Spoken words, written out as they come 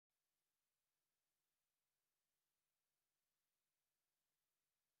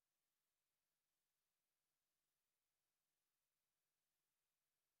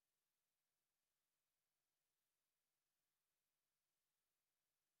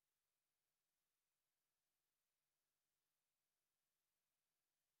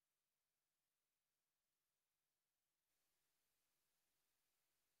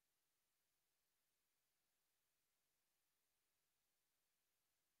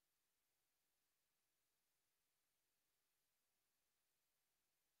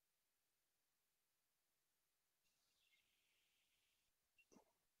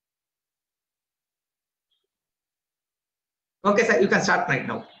Okay, sir, you can start right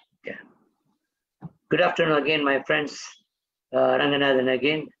now. Yeah. Good afternoon again, my friends. Ranganathan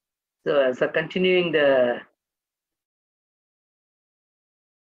again. So continuing the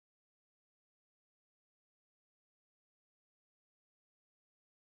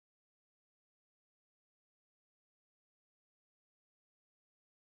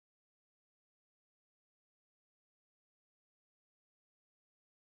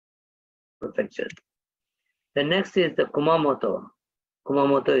prefecture. The next is the Kumamoto.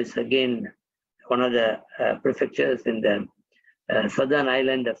 Kumamoto is again one of the prefectures in the southern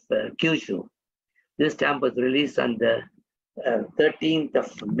island of Kyushu. This stamp was released on the 13th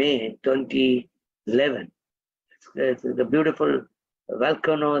of May 2011. It's the beautiful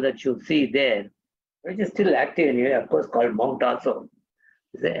volcano that you see there, which is still active in here, of course, called Mount Aso.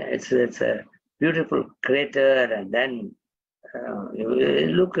 It's a beautiful crater, and then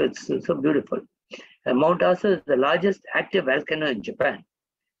look, it's so beautiful. Mount Aso is the largest active volcano in Japan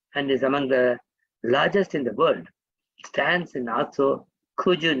and is among the largest in the world. It stands in Aso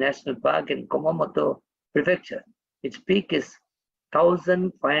Kuju National Park in Kumamoto Prefecture. Its peak is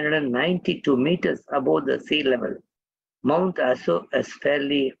 1,592 meters above the sea level. Mount Aso is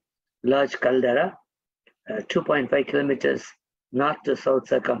fairly large caldera, 2.5 kilometers north to south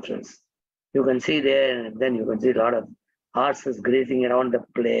circumference. You can see there, and then you can see a lot of horses grazing around the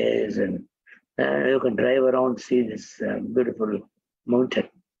place, and you can drive around, see this beautiful mountain.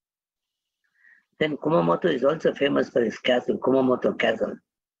 Then Kumamoto is also famous for its castle, Kumamoto Castle.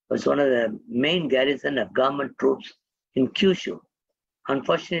 It's one of the main garrison of government troops in Kyushu.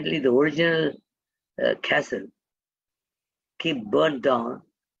 Unfortunately, the original castle kept burnt down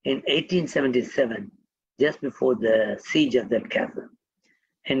in 1877, just before the siege of that castle.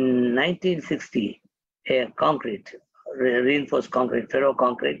 In 1960, a reinforced concrete, ferro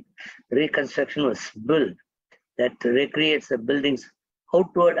concrete reconstruction was built that recreates the building's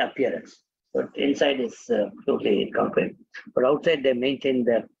outward appearance. But inside is totally concrete. But outside they maintain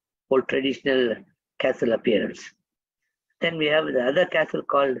the old traditional castle appearance. Then we have the other castle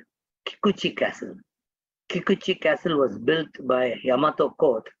called Kikuchi Castle. Kikuchi Castle was built by Yamato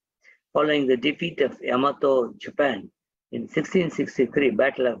court following the defeat of Yamato Japan in 1663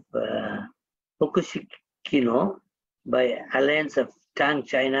 Battle of Fukushima by alliance of Tang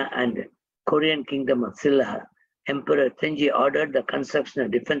China and Korean Kingdom of Silla. Emperor Tenji ordered the construction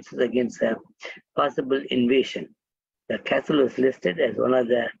of defenses against a possible invasion. The castle was listed as one of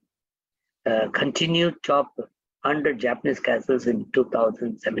the continued top 100 Japanese castles in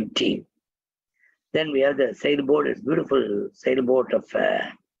 2017. Then we have the sailboat. It's beautiful sailboat of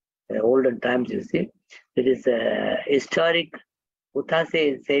olden times, you see. It is a historic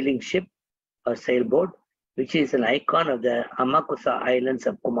Utase sailing ship or sailboat, which is an icon of the Amakusa Islands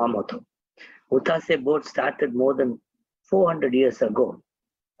of Kumamoto. Utase boat started more than 400 years ago,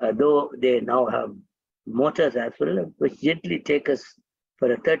 though they now have motors as well, which gently take us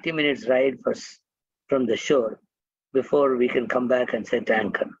for a 30 minutes ride from the shore before we can come back and set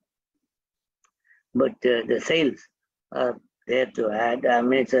anchor. But the sails are there to add. I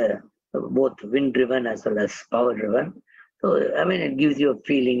mean, it's both wind-driven as well as power-driven. So, I mean, it gives you a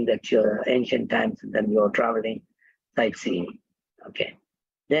feeling that you're ancient times and then you're traveling, sightseeing. Okay.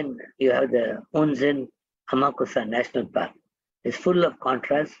 Then you have the Unzen Amakusa National Park. It's full of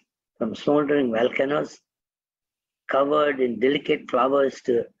contrasts, from smoldering volcanoes covered in delicate flowers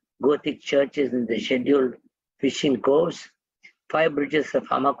to Gothic churches in the scheduled fishing coves. 5 bridges of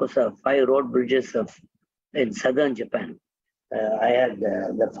Amakusa, 5 road bridges in southern Japan. I had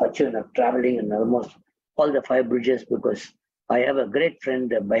the fortune of traveling in almost all the 5 bridges because I have a great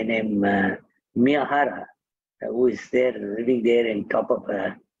friend by name Miyahara, who is there, living there in top of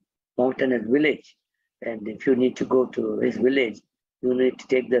a mountainous village. And if you need to go to his village, you need to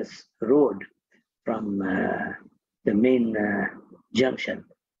take this road from the main junction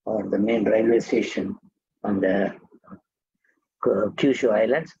or the main railway station on the Kyushu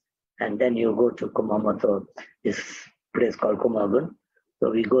Islands, and then you go to Kumamoto, this place called Kumagun.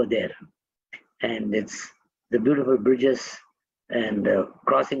 So we go there, and it's the beautiful bridges and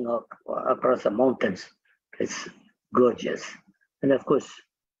crossing across the mountains. It's gorgeous. And of course,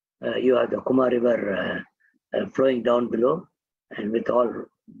 you have the Kuma River flowing down below, and with all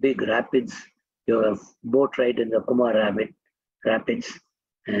big rapids, you have boat ride in the Kuma rapids,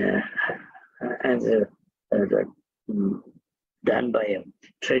 and done by a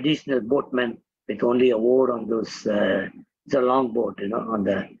traditional boatman with only a oar on those. It's a long boat, on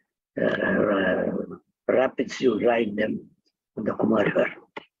the rapids. You ride them on the Kuma River.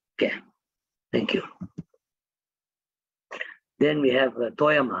 Okay, thank you. Then we have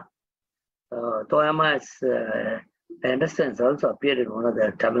Toyama. Toyama is I understand it's also appeared in one of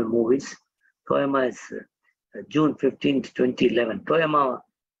the Tamil movies. Toyama is June 15th, 2011. Toyama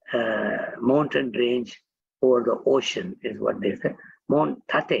mountain range over the ocean is what they say. Mount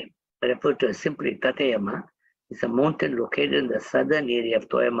Tate, referred to as simply Tateyama, is a mountain located in the southern area of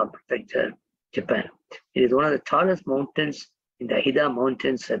Toyama Prefecture, Japan. It is one of the tallest mountains in the Hida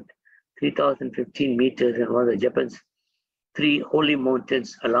Mountains at 3,015 meters and one of the Japan's three holy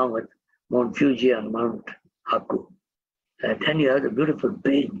mountains along with Mount Fuji and Mount Haku. Then you have the beautiful,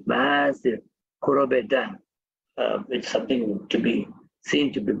 big, massive Kurobe Dam. It's something to be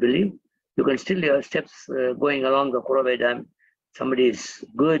seen, to be believed. You can still hear steps going along the Kurobe Dam. Somebody is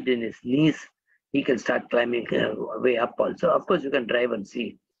good in his knees, he can start climbing way up also. Of course, you can drive and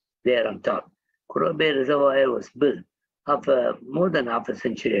see there on top. Kurobe Reservoir was built more than half a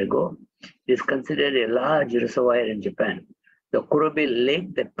century ago. It is considered a large reservoir in Japan. The Kurobe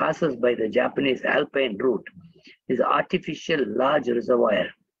Lake that passes by the Japanese Alpine route is an artificial large reservoir.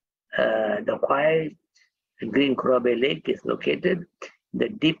 The quiet green Kurobe Lake is located in the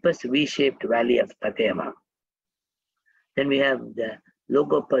deepest V-shaped valley of Tateyama. Then we have the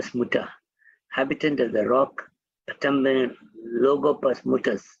Logopus muta, habitant of the rock Patamban Logopus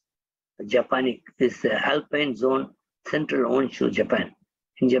mutus japanic, is the alpine zone, central Honshu, Japan.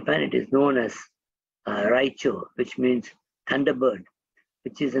 In Japan, it is known as Raicho, which means thunderbird,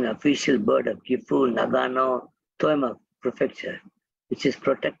 which is an official bird of Gifu, Nagano, Toyama Prefecture, which is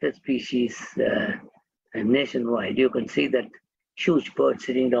protected species nationwide. You can see that huge bird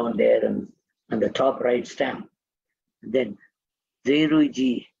sitting down there on the top right stamp. Then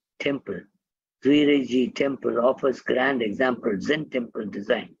Zeiruji Temple. Zuireiji Temple offers grand example Zen temple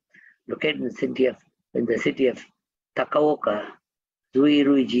design. Located in the city of Takaoka,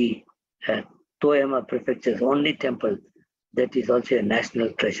 Zuiruji, Toyama Prefecture's only temple that is also a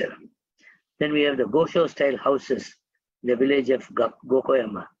national treasure. Then we have the Gosho style houses in the village of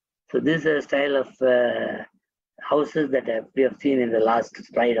Gokoyama. So this is a style of houses that we have seen in the last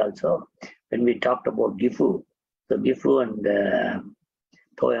slide also when we talked about Gifu. So Gifu and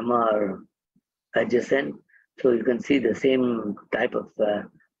Toyama are adjacent. So you can see the same type of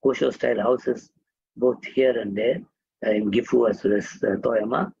Gosho style houses both here and there in Gifu as well as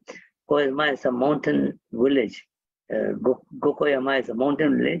Toyama. Koyama is a mountain village. Gokoyama is a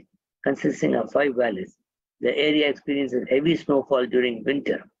mountain village consisting of 5 valleys. The area experiences heavy snowfall during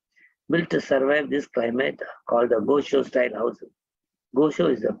winter. Built to survive this climate, called the Gosho style houses.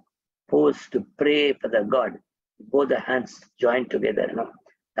 Gosho is a pose to pray for the god, both the hands joined together. You know?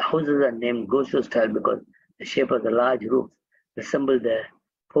 The houses are named Gosho style because the shape of the large roof resembles the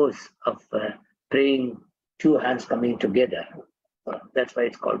pose of praying, 2 hands coming together. That's why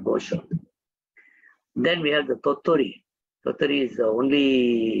it's called Gosho. Then we have the Tottori. Tottori is the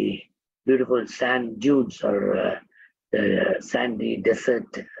only beautiful sand dunes or sandy desert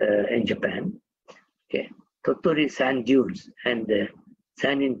in Japan. Okay, Tottori sand dunes and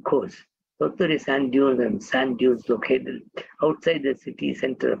sand coast. Tottori sand dunes and sand dunes located outside the city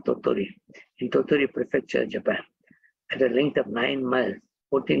center of Tottori in Tottori Prefecture, Japan, at a length of 9 miles,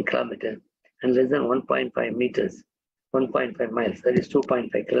 14 kilometers, and less than 1.5 meters, 1.5 miles, that is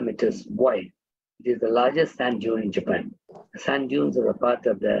 2.5 kilometers wide. It is the largest sand dune in Japan. The sand dunes are a part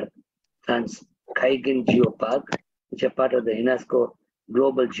of the Japan's Kaigen Geopark, which are part of the UNESCO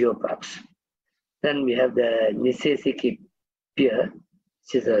Global Geoparks. Then we have the Niseseki pear,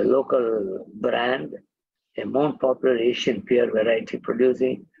 which is a local brand, a more popular Asian pear variety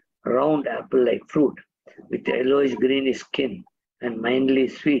producing round apple-like fruit with yellowish greenish skin and mildly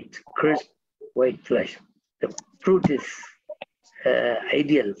sweet, crisp white flesh. The fruit is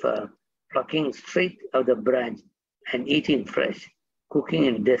ideal for plucking straight out of the branch and eating fresh, cooking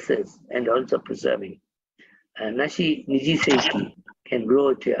in desserts, and also preserving. Nijiseki can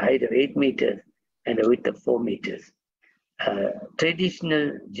grow to a height of 8 meters and a width of 4 meters.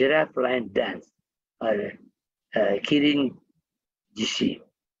 Traditional giraffe lion dance or Kirin Jishi.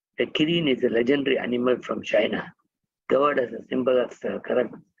 The Kirin is a legendary animal from China, revered as a symbol of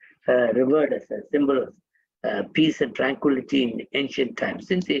peace and tranquility in ancient times,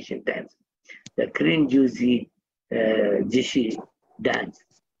 since ancient times. The Kirin Jishi dance,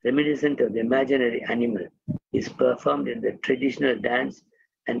 reminiscent of the imaginary animal, is performed in the traditional dance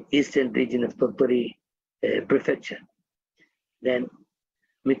and eastern region of Tottori Prefecture. Then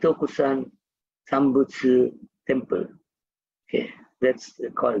Mitokusan Sambutsu Temple. Okay, that's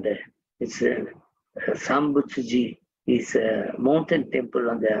called Sambutsuji is a mountain temple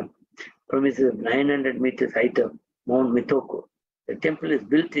on the premises of 900 meters height of Mount Mitoku. The temple is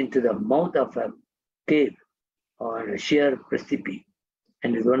built into the mouth of a cave on a sheer precipice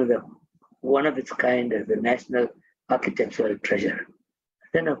and is one of its kind as the national architectural treasure.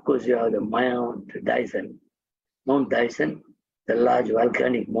 Then, of course, you have the Mount Dyson. Mount Dyson, the large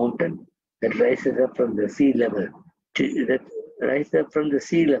volcanic mountain that rises up from the sea level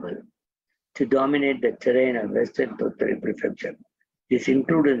to dominate the terrain of Western Tottori Prefecture. This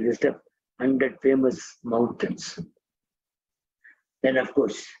included a list of 100 famous mountains. Then, of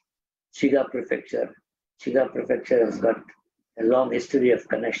course, Shiga Prefecture. Shiga Prefecture has got a long history of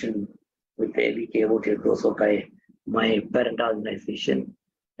connection with ABK Hotel Gosokai, my parent organization.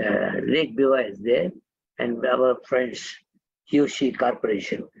 Lake Biwa is there, and our friends, Kyoshi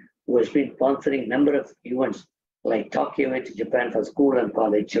Corporation, who has been sponsoring a number of events like Tokyo to Japan for school and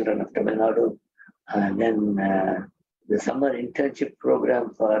college children of Tamil Nadu, then the summer internship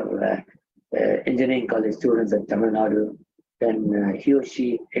program for engineering college students at Tamil Nadu, then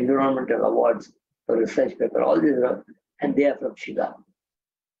Kyoshi Environmental Awards for research paper, all these are, and they are from Shiga.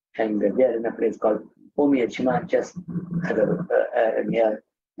 And they are in a place called Omiyachiman, just near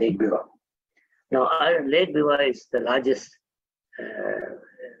Lake Biwa. Now, Lake Biwa is the largest,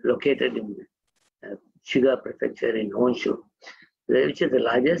 located in Shiga Prefecture in Honshu, which is the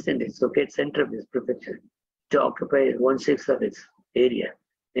largest, and it's located center of this prefecture to occupy 1/6 of its area.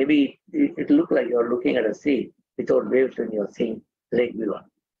 Maybe it look like you're looking at a sea without waves when you're seeing Lake Biwa.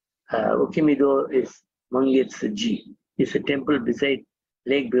 Okimido is Mangetsu-ji. It's a temple beside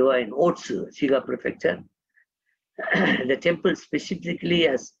Lake Biwa in Otsu, Shiga Prefecture. The temple specifically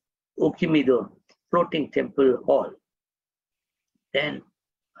has Okimido floating temple hall. Then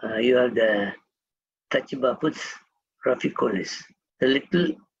you have the Tachibaputs Raficolis, the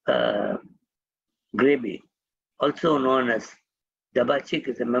little grebe, also known as Dabachik,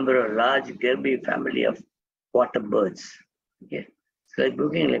 is a member of a large grebe family of water birds. Okay, it's like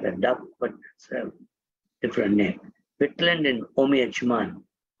looking like a duck, but it's a different name. Wetland in Omiyachiman.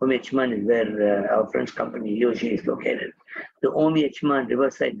 Omiyachiman is where our friend's company Yoshi is located. The Omiyachiman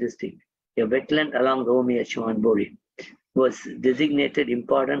Riverside District, a wetland along the Omiyachiman Bori, was designated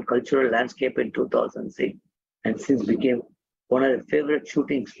important cultural landscape in 2006 and since became one of the favorite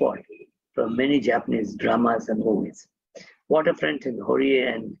shooting spots for many Japanese dramas and movies. Waterfront in Horie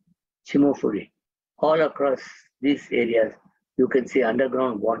and Shimofuri. All across these areas, you can see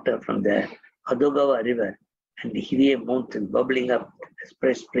underground water from the Adogawa River and the Hirie Mountain bubbling up as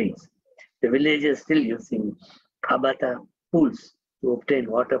fresh springs. The villagers still using Kabata pools to obtain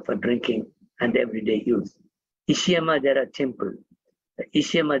water for drinking and everyday use. Ishiyama-dera Temple. The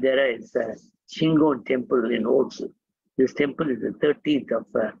Ishiyama-dera is a Shingon temple in Otsu. This temple is the 13th of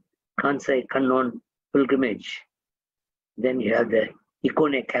Kansai Kannon pilgrimage. Then you have the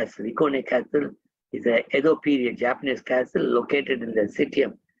Ikone Castle. Ikone Castle is an Edo period Japanese castle located in the city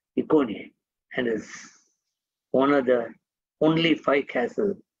of Ikone and is one of the only 5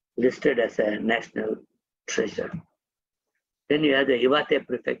 castles listed as a national treasure. Then you have the Iwate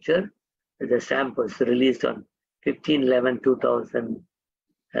Prefecture. The stamp was released on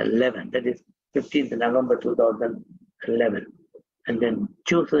 15/11/2011, that is 15th November 2011. And then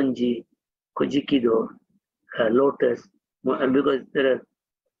Chusunji, Kojikido, Lotus, because there are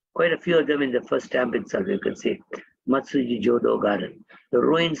quite a few of them in the first stamp itself, you can see. Matsuji Jodo Garden. The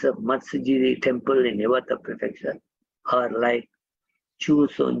ruins of Matsuji Temple in Iwata Prefecture are like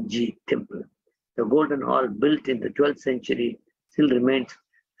Chusonji Temple. The Golden Hall, built in the 12th century, still remains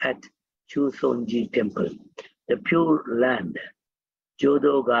at Chusonji Temple. The Pure Land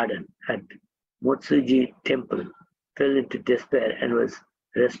Jodo Garden at Matsuji Temple fell into despair and was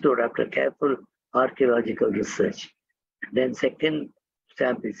restored after careful archaeological research. Then second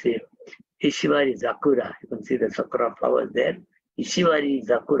stamp is here, Ishiwari Zakura. You can see the sakura flowers there. Ishiwari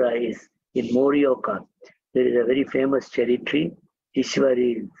Zakura is in Morioka. There is a very famous cherry tree,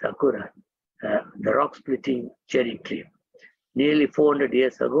 Ishiwari Zakura, the rock splitting cherry tree. Nearly 400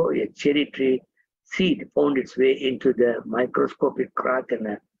 years ago, a cherry tree seed found its way into the microscopic crack in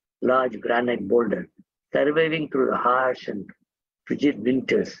a large granite boulder. Surviving through the harsh and frigid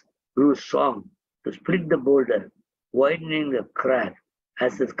winters, grew strong to split the boulder, widening the crack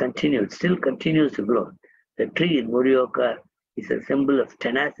as it continued, still continues to grow. The tree in Morioka is a symbol of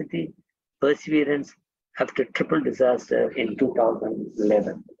tenacity, perseverance after triple disaster in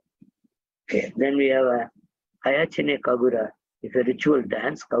 2011. Okay, then we have a Hayachine Kagura. It's a ritual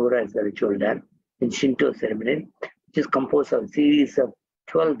dance. Kagura is a ritual dance in Shinto ceremony, which is composed of a series of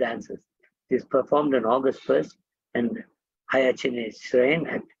 12 dances. It is performed on August 1st and Hayachine Shrine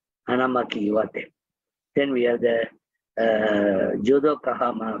at Hanamaki Iwate. Then we have the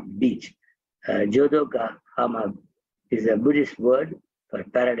Jodokahama Beach. Jodokahama is a Buddhist word for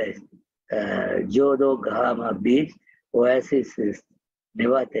paradise. Jodokahama Beach oasis is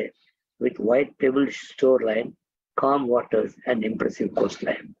Iwate with white pebble shoreline calm waters, and impressive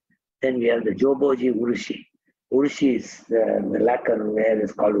coastline. Then we have the Joboji Urushi. Urushi is the lacquer ware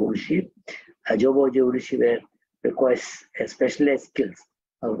is called Urushi. Joboji Urushi ware requires specialized skills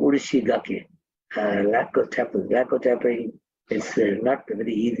of Urushi Gake, lacquer tapping. Lacquer tapping is not a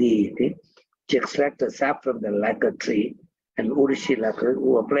very easy thing. To extract the sap from the lacquer tree, and Urushi lacquer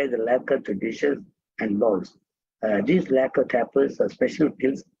who apply the lacquer to dishes and bowls. These lacquer tappers are special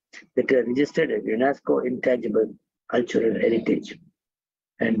skills that are registered as UNESCO Intangible Cultural Heritage.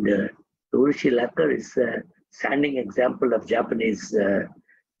 And Urushi lacquer is a standing example of Japanese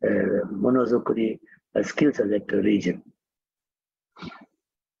monozukuri skills of that region.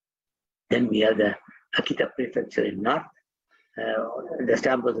 Then we have the Akita Prefecture in North. The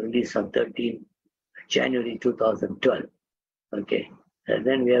stamp was released on 13 January 2012. Okay.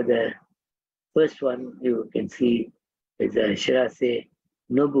 Then we have the first one you can see is Shirase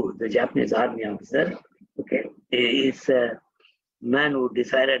Nobu, the Japanese army officer. Okay. He is a man who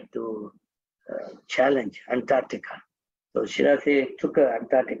decided to challenge Antarctica. So Shirase took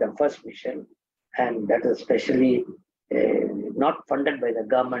Antarctica first mission, and that was specially not funded by the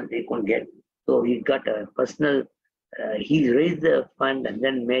government, they couldn't get. So he got a personal, he raised the fund and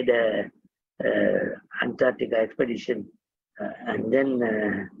then made a Antarctica expedition. And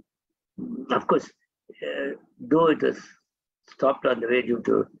then, of course, though it was stopped on the way due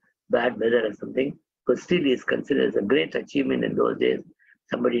to bad weather or something, but still is considered as a great achievement in those days,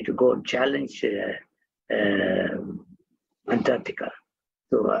 somebody to go and challenge Antarctica.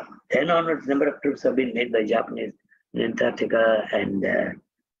 So then onwards, number of trips have been made by Japanese in Antarctica, and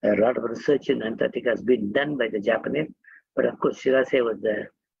a lot of research in Antarctica has been done by the Japanese. But of course, Shirase was the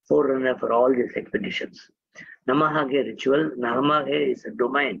forerunner for all these expeditions. Namahage ritual. Namahage is a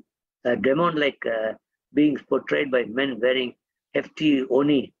domain, a demon-like beings portrayed by men wearing hefty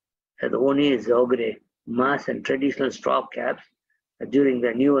oni. The oni is ogre, mask and traditional straw caps during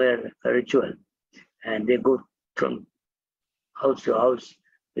the New Year ritual. And they go from house to house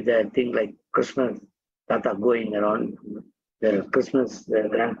with a thing like Christmas, Tata going around, the Christmas, the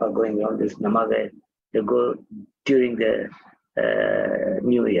grandpa going around this Namage. They go during the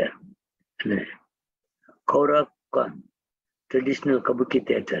New Year. Kaura-kan, traditional Kabuki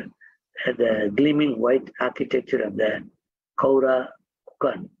theatre, the gleaming white architecture of the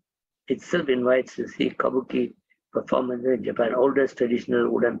Kaura-kan itself invites to see Kabuki performance in Japan, oldest traditional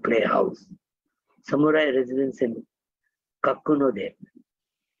wooden playhouse. Samurai residence in Kakunode.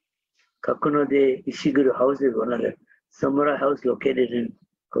 Kakunode Ishiguro House is one of the samurai house located in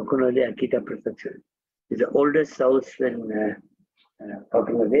Kakunode, Akita Prefecture. It's the oldest house in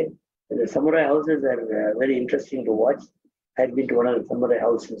Kakunode. The samurai houses are very interesting to watch. I had been to one of the samurai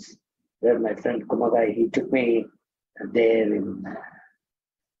houses where my friend Kumagai, he took me there in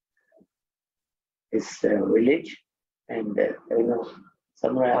his village. And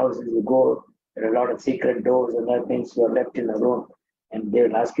samurai houses, you go, there are a lot of secret doors and other things. You are left in a room, and they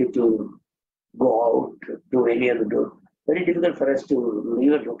will ask you to go out to any other door. Very difficult for us to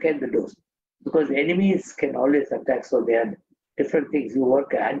even look at the doors because the enemies can always attack. So they are different things. You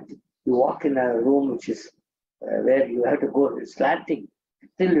walk in a room which is where you have to go slanting,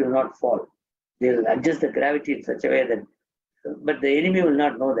 still you will not fall. They will adjust the gravity in such a way that, but the enemy will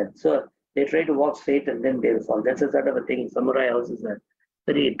not know that. So they try to walk straight and then they will fall. That's a sort of a thing. Samurai houses are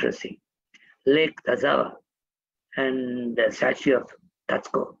very interesting. Lake Tazawa and the statue of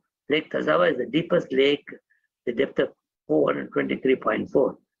Tatsuko. Lake Tazawa is the deepest lake, the depth of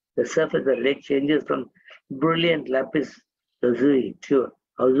 423.4. The surface of the lake changes from brilliant lapis lazuli to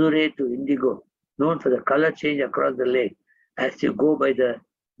azure to indigo, known for the color change across the lake as you go by the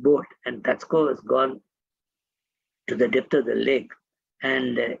boat. And Tatsuko has gone to the depth of the lake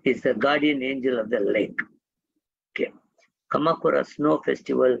and is the guardian angel of the lake. Okay. Kamakura Snow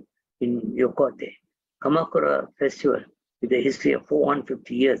Festival in Yokote. Kamakura Festival, with a history of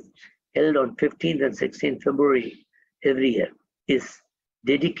 450 years, held on 15th and 16th February every year, is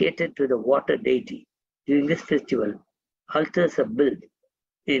dedicated to the water deity. During this festival, altars are built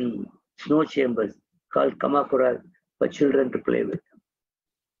in snow chambers called Kamakura for children to play with.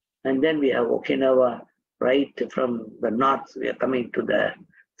 And then we have Okinawa, right from the north, we are coming to the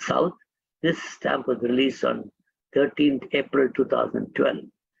south. This stamp was released on 13th April 2012.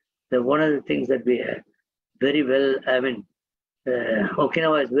 One of the things that we have very well,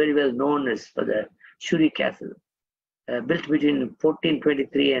 Okinawa is very well known as for the Shuri Castle, built between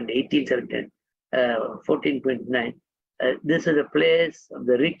 1423 and 1429. This is a place of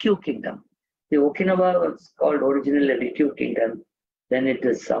the Rikyu Kingdom. The Okinawa was called originally Rikyu Kingdom. Then it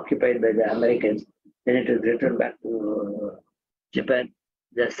was occupied by the Americans. Then it was returned back to Japan.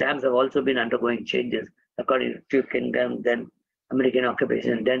 The stamps have also been undergoing changes according to Kingdom, then American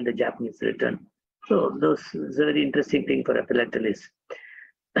occupation, then the Japanese return. So those is a very interesting thing for a philatelist.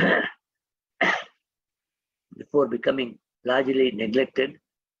 Before becoming largely neglected,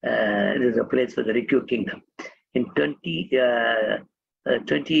 it is a place for the Ryukyu Kingdom. In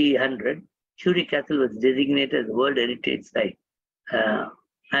 2000, Shuri Castle was designated as World Heritage Site.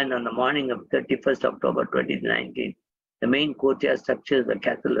 And on the morning of 31st October 2019, the main courtyard structures of the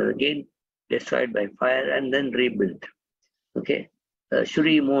castle were again destroyed by fire and then rebuilt. Okay,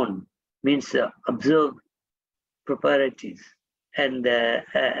 Shuri Mon means observe proprieties, and the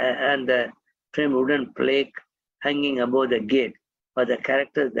framed wooden plaque hanging above the gate are the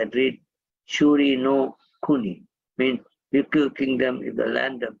characters that read Shuri no Kuni, means Ryukyu Kingdom is the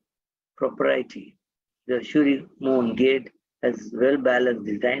land of propriety. The Shuri Mon gate has well-balanced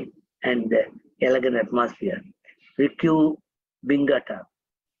design and elegant atmosphere. Ryukyu Bingata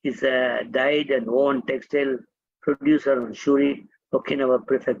is a dyed and woven textile producer on Shuri, Okinawa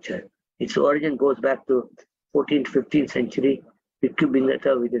Prefecture. Its origin goes back to 14th, 15th century. Ryukyu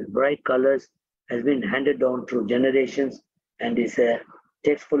Bingata, with its bright colors, has been handed down through generations and is a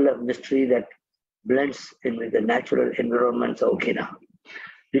text full of mystery that blends in with the natural environments of Okinawa.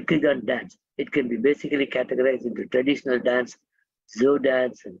 Ryukyuan dance. It can be basically categorized into traditional dance, Zo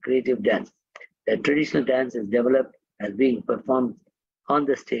dance, and creative dance. The traditional dance is developed as being performed on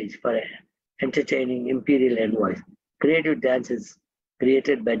the stage for entertaining imperial envoys. Creative dance is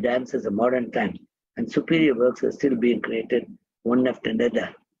created by dancers of modern times, and superior works are still being created one after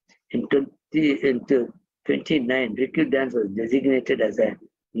another. In 2009, Ryukyu dance was designated as a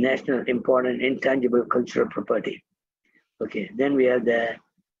national important intangible cultural property. Okay, then we have the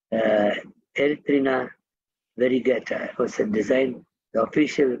Erythrina variegata, was a design, the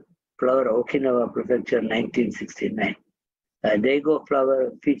official flower of Okinawa Prefecture, 1969. Daigo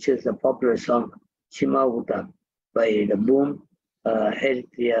flower features the popular song Shima Uta by the Boom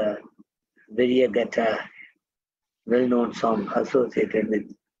Erythria variegata, well-known song associated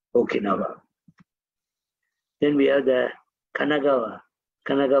with Okinawa. Then we have the Kanagawa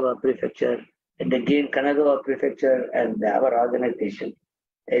Prefecture, and again Kanagawa Prefecture and our organization,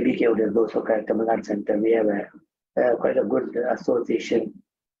 ABK Dosoka Tamil Nadu Center, we have quite a good association.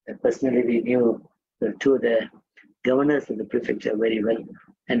 Personally, we knew two of the governors of the prefecture very well,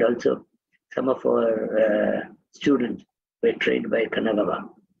 and also some of our students were trained by Kanagawa.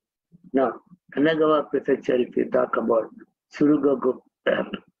 Now, Kanagawa Prefecture, if you talk about Surugaoka,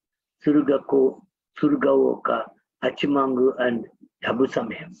 Hachimangu, and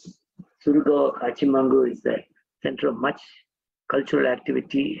Yabusame. Surugaoka, Hachimangu is the center of much cultural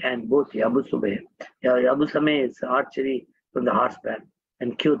activity, and both Yabusame is archery from the horseback,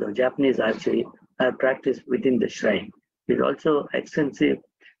 and Kyudo, Japanese archery, are practiced within the shrine. There is also extensive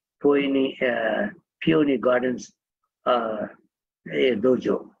peony gardens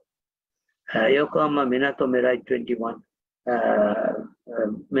dojo. Yokohama Minato Mirai 21.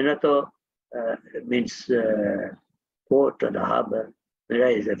 Minato means port or the harbor.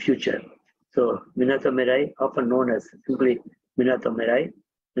 Mirai is the future. So Minato Mirai, often known as simply Minato Mirai,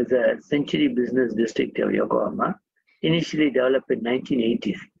 is a century business district of Yokohama. Initially developed in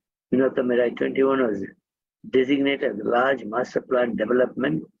 1980s, Minato Mirai 21 was designated as a large master plan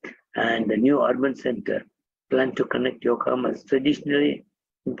development and the new urban center planned to connect Yokohama's traditionally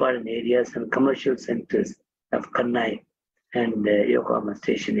important areas and commercial centers of Kannai and Yokohama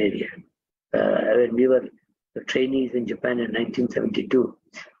station area. When we were trainees in Japan in 1972,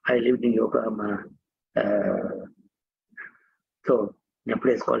 I lived in Yokohama, so in a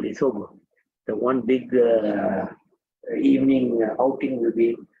place called Isogo. The one big evening outing will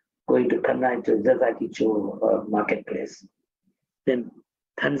be going to Kannai to Zazaki-cho marketplace. Then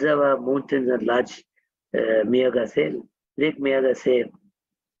Tanzawa Mountains and large Miyagase, Lake Miyagase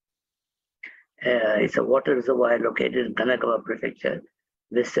is a water reservoir located in Kanagawa Prefecture,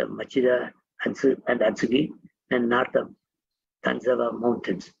 west of Machida and Atsugi, and north of Tanzawa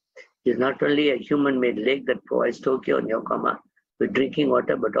Mountains. It is not only a human-made lake that provides Tokyo and Yokohama with drinking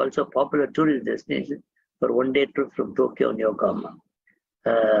water, but also a popular tourist destination for one-day trip from Tokyo and Yokohama.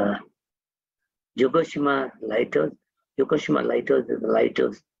 Yokoshima Lighthouse. Yokoshima Lighthouse is a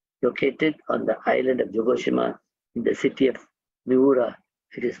lighthouse located on the island of Yokoshima in the city of Miura.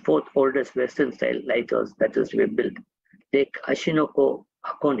 It is fourth oldest Western-style lighthouse that was to be built. Lake Ashinoko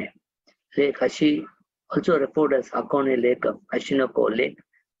Hakone. Lake Hashi, also referred as Hakone Lake of Ashinoko Lake,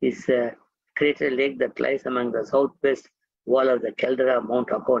 is a crater lake that lies among the southwest wall of the caldera Mount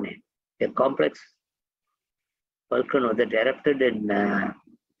Hakone, a complex volcano that erupted in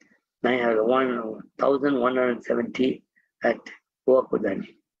 1170 at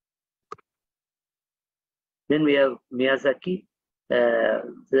Uwakudani. Then we have Miyazaki.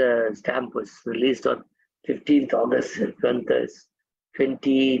 The stamp was released on 15th August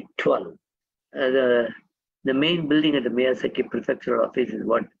 2012. The main building at the Miyazaki Prefectural Office is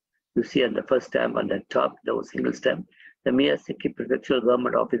what you see on the first stamp on the top, the single stamp. The Miyazaki Prefectural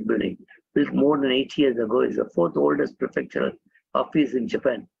Government Office building, built more than 80 years ago, is the fourth oldest prefectural office in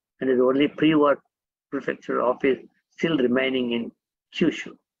Japan and is the only pre-war prefectural office still remaining in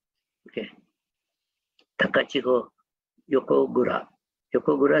Kyushu. Okay. Takachiho Yokogura.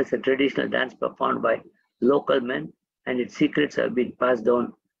 Yokogura is a traditional dance performed by local men, and its secrets have been passed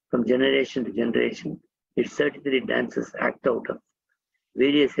down from generation to generation. Its 33 dances act out of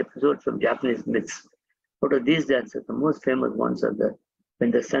various episodes from Japanese myths. Out of these dances, the most famous ones are when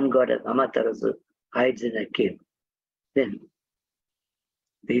the sun goddess Amaterasu hides in a cave. Then,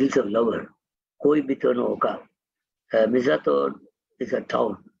 the Hills of Lover, Koibito no Oka. Misato is a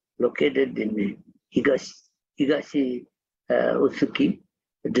town located in the Higashi Utsuki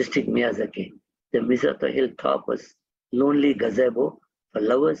district, Miyazaki. The Misato hilltop was lonely gazebo for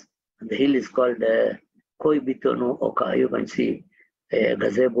lovers, and the hill is called Koibito no Oka. You can see a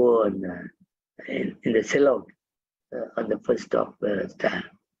gazebo in the sellout on the first top stand.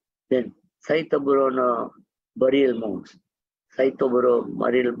 Then Saitoburo no burial mounds. Saitoburo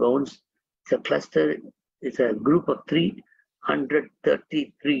burial mounds. It's a cluster. It's a group of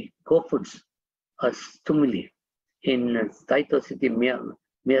 333 kofuns or stumuli in Saito City,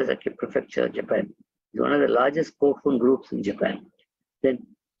 Miyazaki Prefecture, Japan. It's one of the largest kofun groups in Japan. Then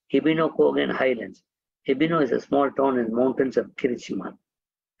Ebino Kogen Highlands. Ebino is a small town in the mountains of Kirishima.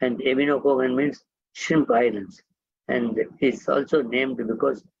 And Ebino Kogen means shrimp islands. And it's also named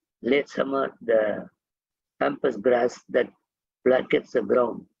because late summer, the pampas grass that blankets the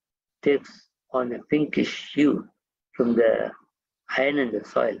ground takes on a pinkish hue from the iron in the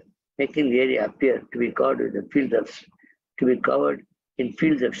soil, making the area appear to be covered with in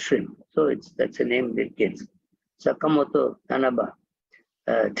fields of shrimp. So that's a name it gets. Sakamoto Tanaba,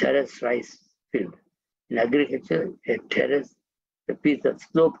 terrace rice field. In agriculture, a terrace, a piece of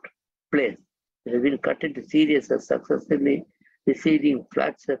sloped place that has been cut into series of successively receding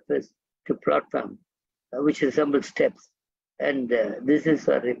flat surface to platform, which resembles steps. And this is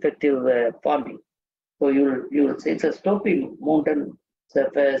for effective farming. So you'll see it's a sloping mountain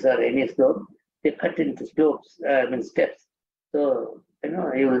surface or any slope. They cut into steps. So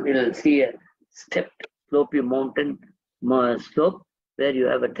you'll see a stepped sloping mountain slope where you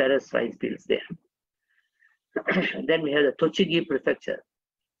have a terrace rice fields there. Then we have the Tochigi Prefecture.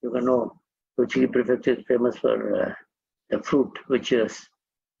 You can know Tochigi Prefecture is famous for the fruit, which is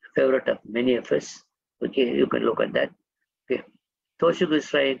a favorite of many of us. Okay, you can look at that. Okay, Toshigu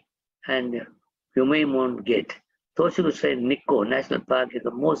Shrine and Yumeimon Gate. Toshigu Shrine Nikko National Park is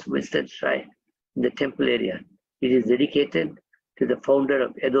the most visited shrine in the temple area. It is dedicated to the founder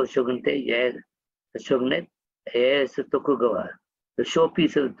of Edo Shogunate, Ieyasu Tokugawa. The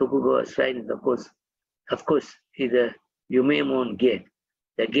showpiece of the Tokugawa Shrine is, of course, is the Yumeimon Gate.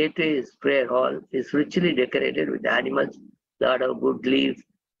 The gateway prayer hall is richly decorated with animals, lot of good leaves,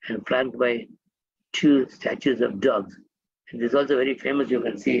 and flanked by 2 statues of dogs. And this is also very famous. You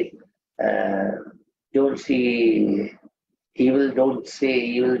can see, don't see evil, don't say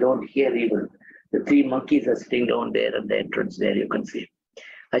evil, don't hear evil. The 3 monkeys are sitting down there at the entrance there, you can see.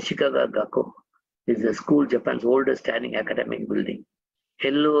 Ashikaga Gakko is the school, Japan's oldest standing academic building.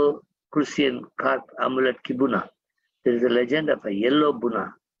 Yellow Crucian carp amulet Kibuna. There is a legend of a yellow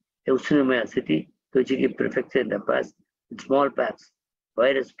Buna, Utsunomiya city, Tochigi Prefecture in the past, with small packs.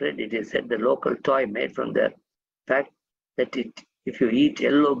 Widespread, it is said the local toy made from the fact that if you eat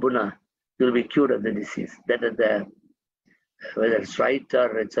yellow Buna, you will be cured of the disease. That is whether it's right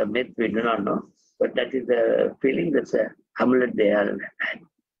or it's a myth, we do not know. But that is the feeling, that's a amulet they are had.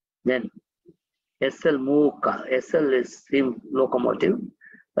 Then SL Muka. SL is steam locomotive.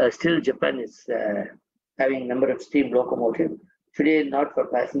 Still Japan is having number of steam locomotive. Today not for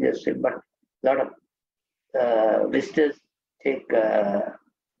passenger steam, but a lot of visitors take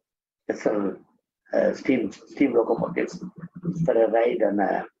SL steam locomotives for a ride on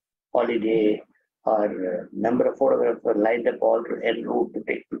a holiday, or number of photographers lined up all en route to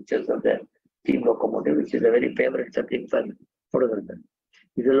take pictures of the steam locomotive, which is a very favorite subject for photographers.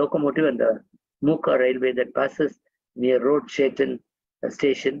 It's a locomotive and the Muka railway that passes near Road Shaitan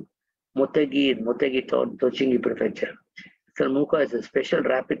Station, Motegi in Motegi Town, Tochigi Prefecture. Muka is a special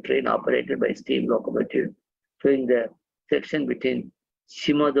rapid train operated by steam locomotive during the section between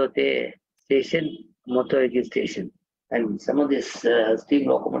Shimodote Station, Motegi Station. And some of these steam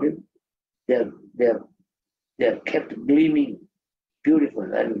locomotives, they're kept gleaming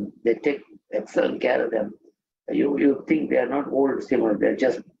beautiful, and they take excellent care of them. You think they are not old steamers, they're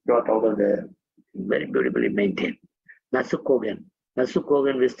just brought out of the very beautifully maintained. Nasukogan.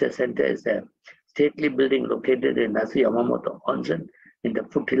 Nasukogan Visitor Center is a stately building located in Nasu Yamamoto Onsen in the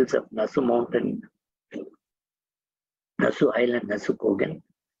foothills of Nasu Mountain, Nasu Island, Nasukogan.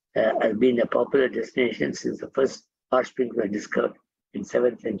 Has been a popular destination since the first hot springs were discovered in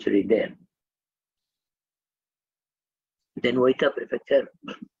 7th century there. Then Oita Prefecture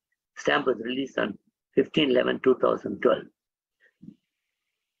stamp was released on 15/11/2012.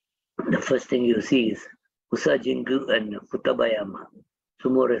 The first thing you see is Usa Jingu and Futabayama,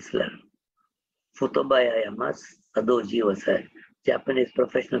 sumo wrestler. Futabayama Sadoji was a Japanese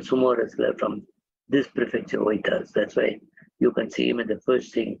professional sumo wrestler from this prefecture, Oita. So that's why you can see him in the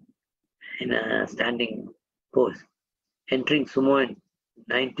first thing in a standing pose. Entering sumo in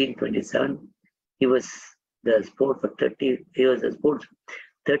 1927, he was the sport for 30. He was the sport's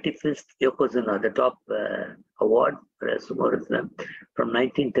 35th Yokozuna, the top award for a sumo wrestler from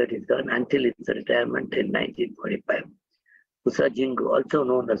 1937 until its retirement in 1945. Usa Jingu, also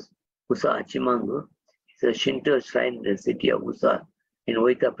known as Usa Hachimangu, is a Shinto shrine in the city of Usa in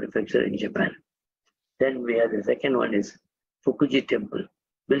Oita Prefecture in Japan. Then we have the second one is Fukuji Temple,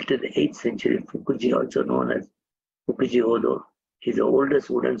 built in the 8th century. Fukuji, also known as Fukuji Odo, is the oldest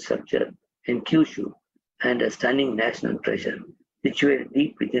wooden structure in Kyushu and a stunning national treasure. Situated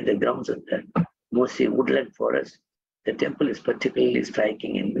deep within the grounds of the Mosi woodland forest, the temple is particularly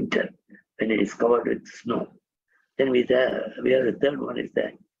striking in winter when it is covered with snow. Then we have the third one is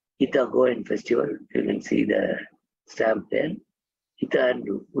the Ita Goen festival. You can see the stamp there. Ita and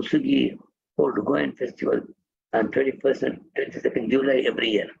Usugi hold Goen festival on 21st and 22nd July every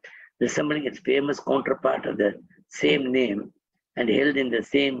year, resembling its famous counterpart of the same name and held in the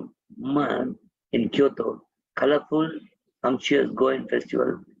same month in Kyoto. Colorful, sumptuous Goen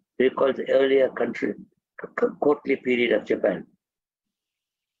festival recalls the earlier courtly period of Japan.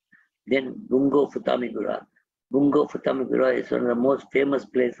 Then Bungo Futamigura. Bungo Futamigura is one of the most famous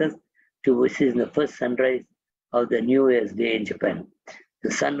places to visit in the first sunrise of the New Year's Day in Japan.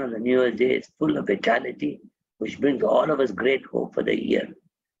 The sun on the New Year's Day is full of vitality, which brings all of us great hope for the year.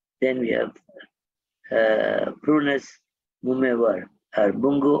 Then we have Prunus Mumewar, or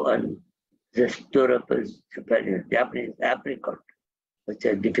Bungo and Zestorapus Japanese apricot, which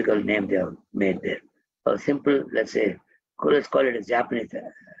is a difficult name they have made there. Or simple, let's say, let's call it a Japanese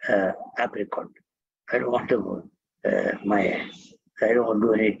apricot. I don't want to I don't want to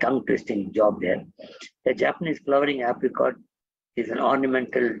do any tongue twisting job there. The Japanese flowering apricot is an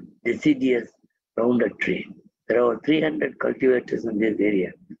ornamental, deciduous, rounded tree. There are over 300 cultivators in this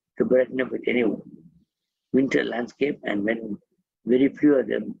area to brighten up with any winter landscape, and when very few of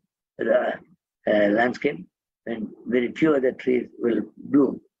them, the landscape, when very few other trees will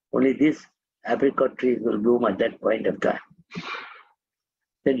bloom, only these apricot trees will bloom at that point of time.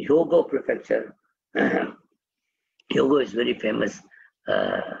 Then Hyogo Prefecture. Hyogo is very famous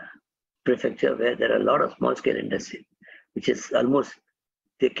prefecture where there are a lot of small-scale industry, which is almost,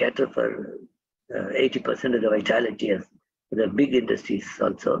 they cater for 80% of the vitality of the big industries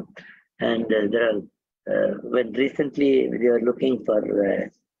also. And there are, when recently we were looking for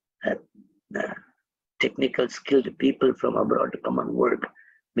technical skilled people from abroad to come and work,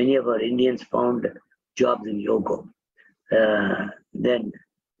 many of our Indians found jobs in Hyogo. Then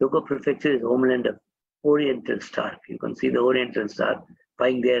Hyogo Prefecture is homeland of Oriental Star. You can see the Oriental Star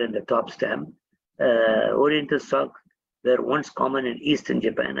lying there in the top stamp. Oriental stars were once common in Eastern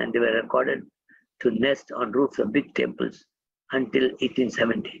Japan, and they were recorded to nest on roofs of big temples until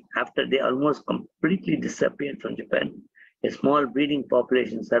 1870. After they almost completely disappeared from Japan, a small breeding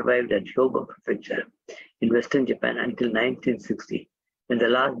population survived at Hyogo Prefecture in Western Japan until 1960, when the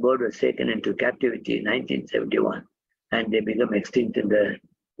last bird was taken into captivity in 1971, and they became extinct in the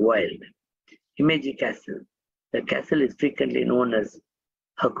wild. Himeji Castle. The castle is frequently known as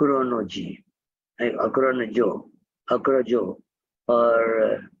Hakuronojo,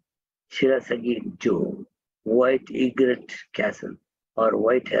 or Shirasagi-jo, White Egret Castle, or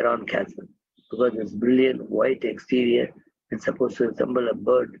White Heron Castle, because its brilliant white exterior is supposed to resemble a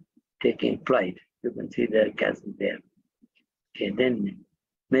bird taking flight. You can see the castle there. Okay, then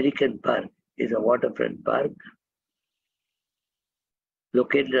American Park is a waterfront park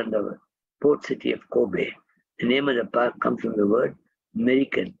located on the port city of Kobe. The name of the park comes from the word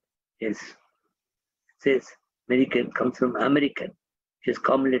American. Says American comes from American, which is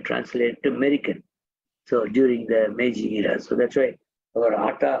commonly translated to American. So during the Meiji era, so that's why our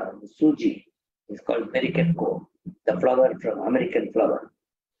atta suji is called American Ko, the flower from American flower.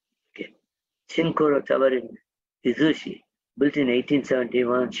 Okay. Shinkoro Tower in Izushi, built in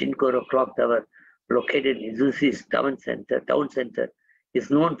 1871, Shinkoro Clock Tower located in Izuchi's town center, is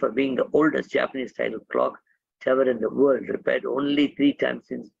known for being the oldest Japanese-style clock tower in the world, repaired only 3 times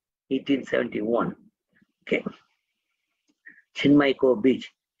since 1871. Okay. Chinmaiko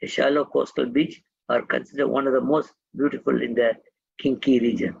Beach, a shallow coastal beach, are considered one of the most beautiful in the Kinki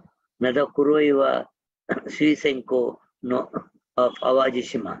region. Another Kuroiwa Shisenko no, of Awaji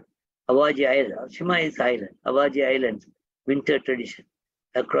Shima. Awaji Island, Shima is island. Awaji Island's winter tradition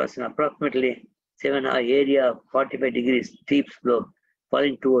across an approximately 7-hour area of 45 degrees steep slope,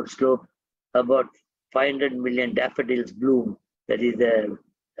 falling towards slope, about 500 million daffodils bloom. That is the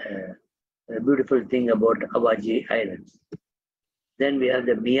beautiful thing about Awaji Islands. Then we have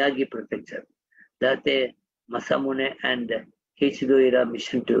the Miyagi Prefecture. Date Masamune and Heichidoira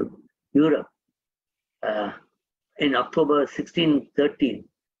mission to Europe. In October 1613,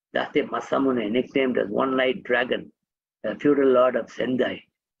 Date Masamune, nicknamed as One-Eyed Dragon, a feudal lord of Sendai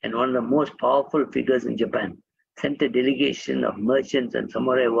and one of the most powerful figures in Japan, sent a delegation of merchants and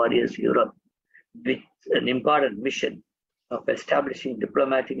samurai warriors to Europe with an important mission of establishing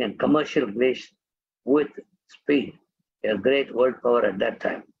diplomatic and commercial relations with Spain, a great world power at that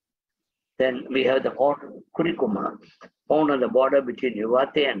time. Then we have the Mount Kurikuma, found on the border between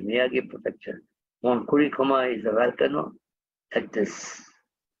Iwate and Miyagi Prefecture. Mount Kurikuma is a volcano at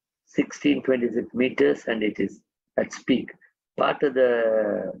 1626 meters and it is at its peak. Part of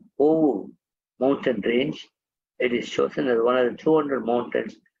the Owu mountain range, it is chosen as one of the 200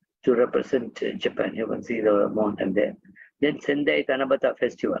 mountains to represent Japan. You can see the mountain there. Then Sendai Tanabata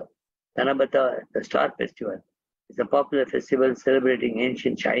Festival. Tanabata, the Star Festival, is a popular festival celebrating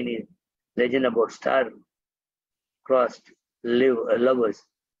ancient Chinese legend about star-crossed lovers,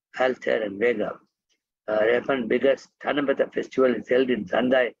 Altair and Vega. Japan's biggest Tanabata festival is held in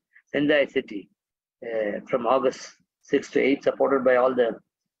Sendai city from August 6 to 8, supported by all the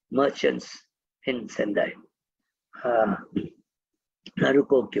merchants in Sendai.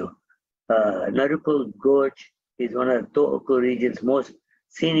 Narukokyo. Naruko Gorge is one of the Tohoku region's most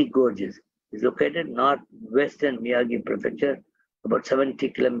scenic gorges. It's located northwestern Miyagi Prefecture, about 70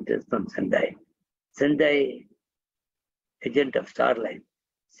 kilometers from Sendai. Sendai Pageant of Starlight.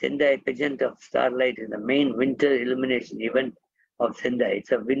 Sendai Pageant of Starlight is the main winter illumination event of Sendai.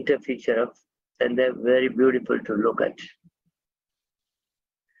 It's a winter feature of Sendai, very beautiful to look at.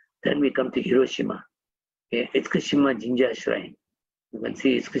 Then we come to Hiroshima. Itsukushima Jinja Shrine. You can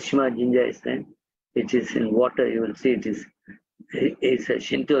see Itsukushima Jinja Shrine. It is in water. You will see it's a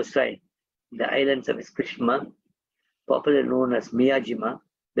Shinto shrine. The islands of Itsukushima, popularly known as Miyajima,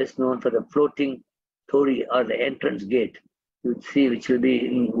 best known for the floating torii or the entrance gate. You see, which will be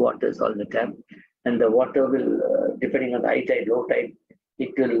in waters all the time, and the water will, depending on the high tide, low tide,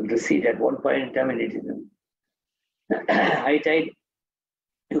 it will recede at one point in time, and it is in high tide.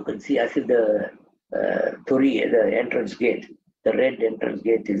 You can see as if the torii, the entrance gate, the red entrance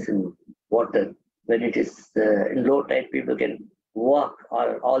gate is in water. When it is in low tide, people can walk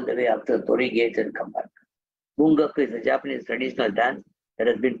all the way up to the torii gate and come back. Bungaku is a Japanese traditional dance that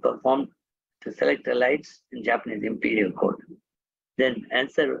has been performed to select the lights in Japanese imperial code. Then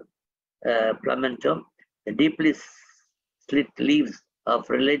answer plamentum, the deeply slit leaves of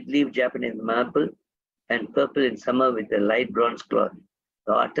red leaf Japanese maple and purple in summer with a light bronze cloth.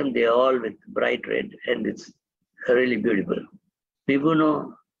 The autumn they are all with bright red and it's really beautiful.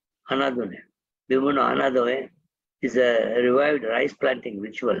 Mibuno Hanadone. Mibuno Hanadone is a revived rice planting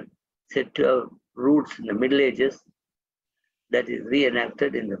ritual said to have roots in the Middle Ages that is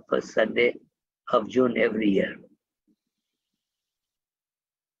reenacted in the first Sunday of June every year.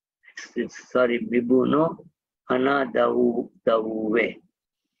 It's Mibuno Hanadauwe.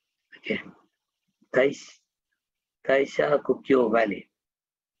 Okay. Taishaku-kyo Valley.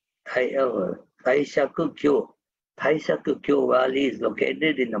 Taishaku-kyo Valley is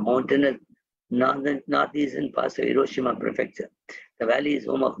located in the mountainous northeastern parts of Hiroshima Prefecture. The valley is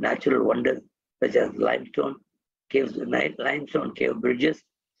home of natural wonders such as limestone cave bridges,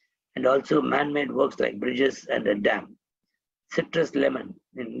 and also man-made works like bridges and a dam. Citrus lemon.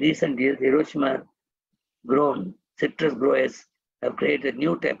 In recent years, Hiroshima grown citrus growers have created a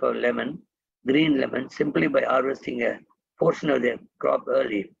new type of lemon, green lemon, simply by harvesting a portion of their crop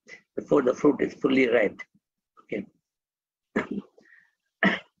early before the fruit is fully ripe. Okay.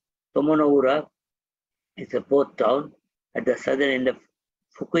 Tomonoura is a port town at the southern end of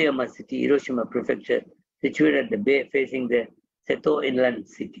Fukuyama City, Hiroshima Prefecture, situated at the bay facing the Seto Inland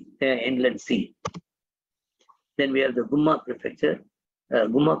Sea. Then we have the Gunma Prefecture.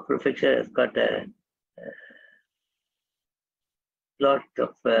 Gunma Prefecture has got a lot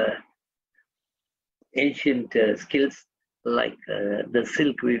of ancient skills like the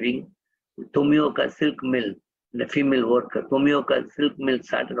silk weaving, Tomioka Silk Mill, the female worker. Tomioka Silk Mill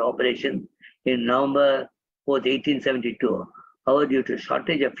started operation in November 4th, 1872. However, due to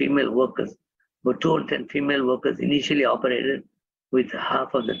shortage of female workers, about 210 female workers initially operated with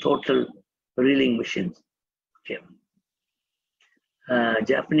half of the total reeling machines. Okay.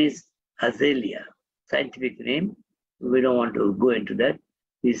 Japanese azalea, scientific name, we don't want to go into that.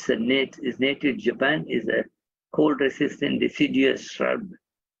 Is native to Japan, is a cold-resistant deciduous shrub,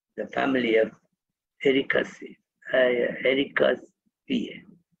 the family of Ericaceae.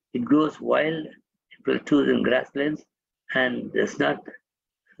 It grows wild in plateaus and grasslands and does not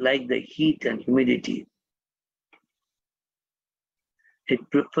like the heat and humidity. It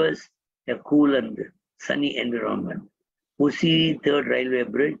prefers a cool and sunny environment. Usiri Third Railway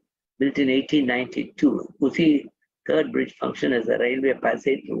Bridge, built in 1892. Usiri Third Bridge functioned as a railway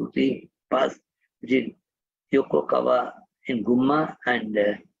passage to Usiri Pass between Yokogawa in Gunma and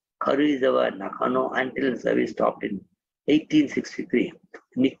Karuizawa Nakano until service stopped in 1863.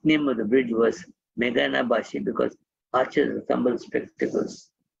 The nickname of the bridge was Meganabashi because archers resemble spectacles.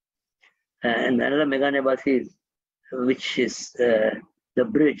 And another Meganabashi which is the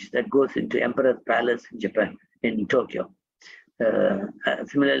bridge that goes into Emperor's Palace in Japan, in Tokyo.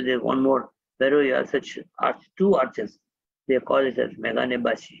 Similarly, one more, where you have such two arches, they call it as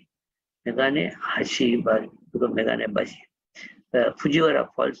Meganebashi. Megane Hashi, but because Meganebashi. Fujiwara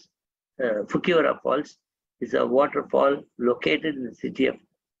Falls is a waterfall located in the city of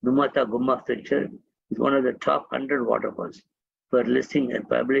Numata Gunma Prefecture. It's one of the top 100 waterfalls for listing and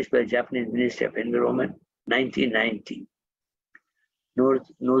published by Japanese Ministry of Environment, 1990.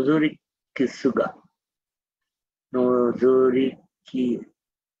 Nozori Kisuga. Nozori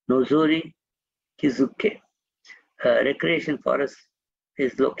Kizuke. Recreation forest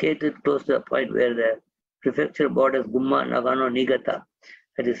is located close to the point where the prefecture borders Gunma, Nagano, Niigata.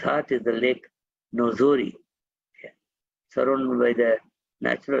 At its heart is the lake Nozori, surrounded by the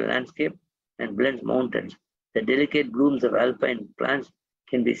natural landscape and blends mountains. The delicate blooms of alpine plants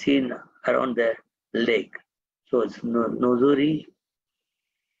can be seen around the lake. So it's Nozori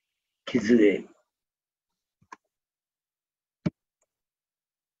Kizue.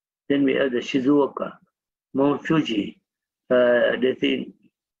 Then we have the Shizuoka, Mount Fuji.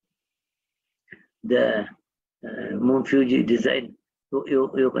 The Mount Fuji design,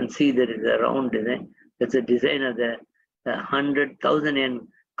 you can see there is a round design. That's a design of the 100,000 yen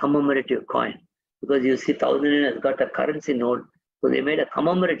commemorative coin. Because you see 1,000 yen has got a currency note, so they made a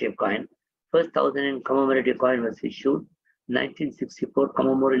commemorative coin. First 1,000 yen commemorative coin was issued 1964,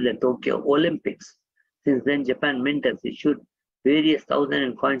 commemorating the Tokyo Olympics. Since then, Japan Mint has issued various 1,000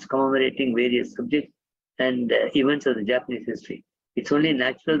 yen coins commemorating various subjects and events of the Japanese history. It's only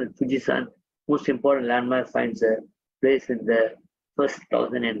natural that Fujisan, most important landmark, finds a place in the first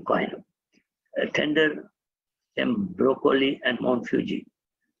 1,000 yen coin. Tender stem broccoli and Mount Fuji.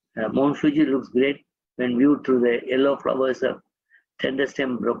 Mount Fuji looks great when viewed through the yellow flowers of tender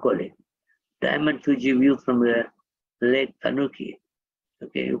stem broccoli. Diamond Fuji view from the Lake Tanuki.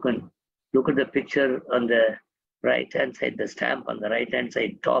 Okay, you can look at the picture on the right hand side, the stamp on the right hand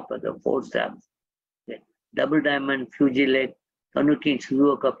side, top of the 4 stamps. Okay. Double Diamond Fuji Lake Tanuki in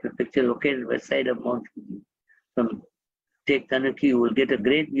Shizuoka Prefecture, located west side of Mount Fuji. From Take Tanuki, you will get a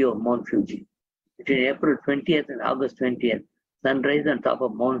great view of Mount Fuji. Between April 20th and August 20th, sunrise on top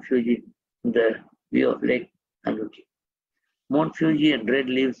of Mount Fuji in the view of Lake Tanuki. Mount Fuji and red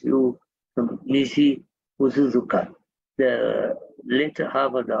leaves view from Nishi Usuzuka. The later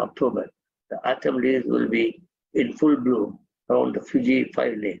half of the October, the autumn leaves will be in full bloom around the Fuji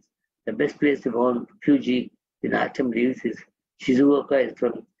 5 lakes. The best place to Mount Fuji in autumn leaves is Shizuoka, is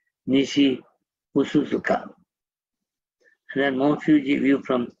from Nishi Usuzuka. And then Mount Fuji view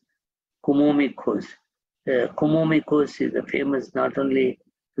from Kumomi Coast. Kumomi Coast is famous not only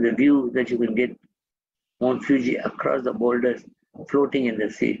for the view that you can get Mount Fuji across the boulders floating in the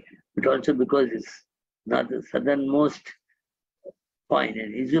sea, but also because it's not the southernmost point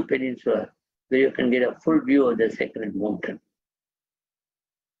in Izu Peninsula where you can get a full view of the sacred mountain.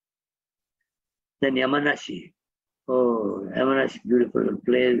 Then Yamanashi. Oh, Yamanashi, beautiful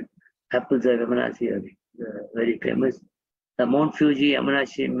place. Apples of Yamanashi are very famous. The Mount Fuji,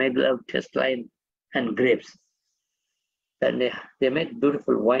 Yamanashi make love, test line, and grapes. And they make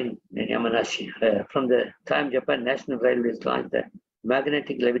beautiful wine in Yamanashi. From the time Japan National Railways launched the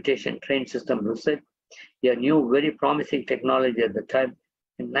magnetic levitation train system research, a new, very promising technology at the time.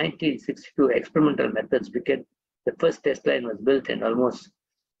 In 1962, experimental methods began. The first test line was built and almost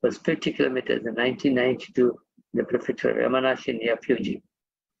was 50 kilometers in 1992 in the prefecture of Yamanashi near Fuji.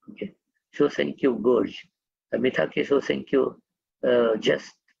 Okay. Shosenkyu Gorge. The Mitake Shosenkyu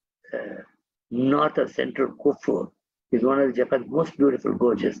just north of central Khufu is one of Japan's most beautiful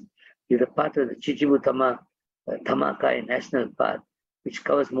gorges. It is a part of the Chichibu Tamakai National Park, which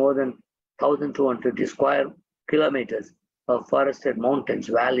covers more than 1,250 square kilometers of forested mountains,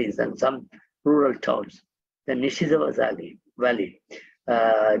 valleys, and some rural towns. The Nishizawa Valley,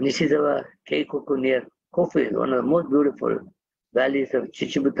 Nishizawa Keikoku near Kofu is one of the most beautiful valleys of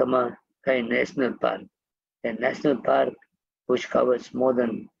Chichibu Tamakai National Park, a national park which covers more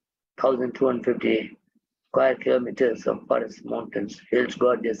than 1,250 square kilometers of forest, mountains, hills,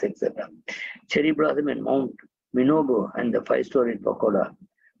 gorges, etc. Cherry blossom in Mount Minobu and the five-storied pagoda.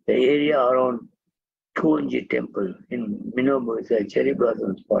 The area around Kuonji Temple in Minobu is a cherry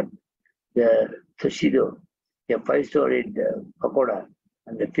blossom spot. The Toshido, a five-storied pagoda,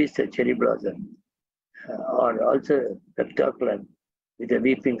 and the feast of cherry blossom are also spectacular with a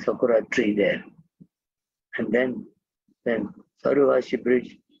weeping sakura tree there. And then Saruhashi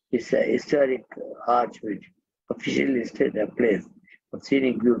Bridge is a historic arch which officially listed a place of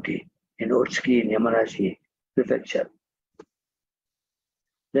scenic beauty in Otsuki in Yamanashi Prefecture.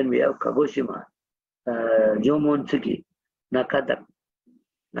 Then we have Kagoshima, Jomonsuki, Nakata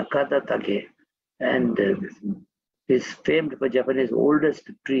Take, and is famed for Japanese oldest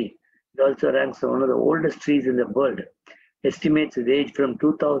tree. It also ranks as one of the oldest trees in the world. Estimates its age from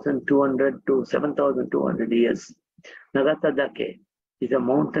 2,200 to 7,200 years. Nagata Dake is a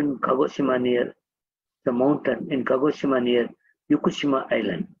mountain in Kagoshima near Yukushima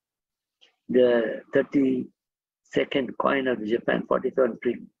Island. The 32nd coin of the Japan 47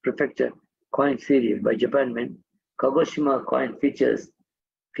 Prefecture coin series by Japan Mint. Kagoshima coin features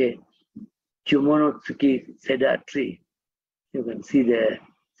Chumonotsuki cedar tree. You can see the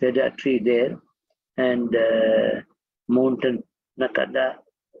cedar tree there, and mountain Nakatadake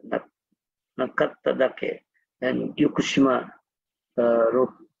and Yukushima road.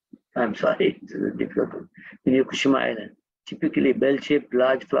 I'm sorry, it's difficult. In Yukushima Island, typically bell-shaped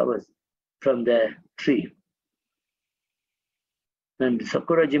large flowers from the tree. And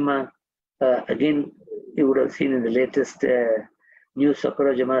Sakurajima, again, you would have seen in the latest news,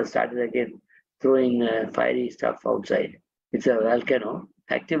 Sakurajima started again throwing fiery stuff outside. It's a volcano,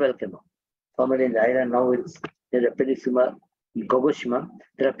 active volcano, formerly in the island. Now it's in the peninsula in Kagoshima.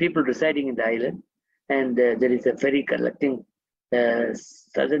 There are people residing in the island, and there is a ferry connecting the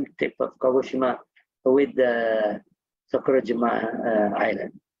southern tip of Kagoshima with the Sakurajima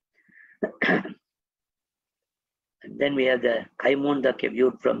island. And then we have the Kaimondake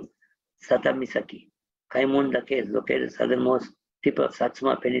viewed from Satamisaki. Kaimondake is located southernmost tip of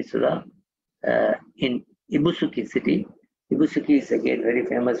Satsuma Peninsula in Ibusuki city. Ibusuki is again very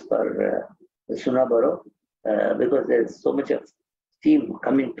famous for the Sunaburo because there's so much of steam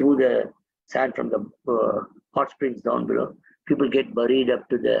coming through the sand from the hot springs down below. People get buried up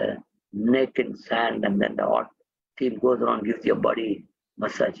to the neck in sand, and then the hot steam goes around, gives your body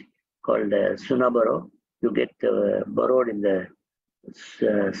massage called Sunaburo. You get burrowed in the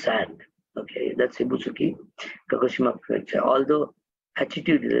sand. Okay, that's Ibusuki, Kagoshima Prefecture. Although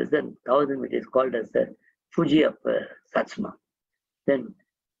altitude is less than 1,000 meters, called as the Fuji of Satsuma. Then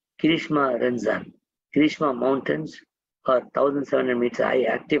Kirishima Renzan. Kirishima Mountains are 1,700 meters high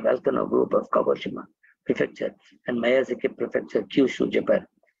active volcano group of Kagoshima Prefecture and Miyazaki Prefecture, Kyushu, Japan.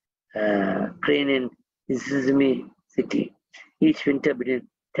 Crane in Izumi City. Each winter between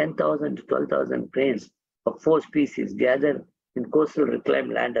 10,000 to 12,000 cranes of 4 species gather in coastal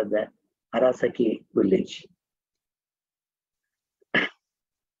reclaimed land of the Arasaki village.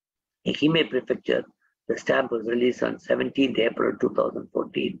 Ehime Prefecture, the stamp was released on 17th April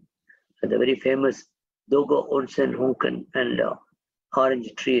 2014. The very famous Dogo Onsen, Honkan, and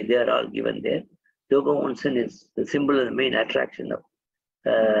orange tree, they are all given there. Dogo Onsen is the symbol of the main attraction of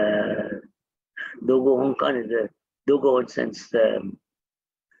Dogo Honkan is the Dogo Onsen's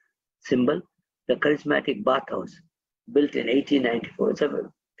symbol. The charismatic bathhouse built in 1894. It's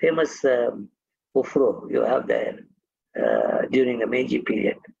a famous ofro you have there during the Meiji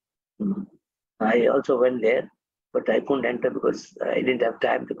period. I also went there, but I couldn't enter because I didn't have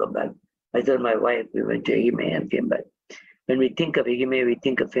time to come back. I told my wife, we went to Ehime and came back. When we think of Ehime, we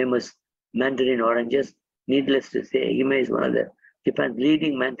think of famous mandarin oranges. Needless to say, Ehime is one of the Japan's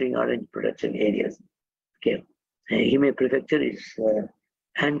leading mandarin orange production areas. Okay, Ehime Prefecture is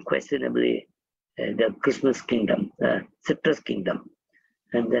unquestionably the Christmas kingdom, citrus kingdom.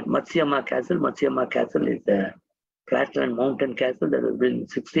 And then Matsuyama Castle. Matsuyama Castle is the flatland mountain castle that was built in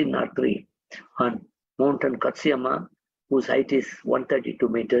 1603 on Mountain Katsuyama, whose height is 132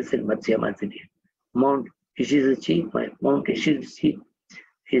 meters in Matsuyama city. Mount Ishizuchi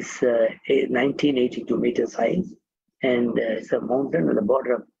is 1982 meters high, and it's a mountain on the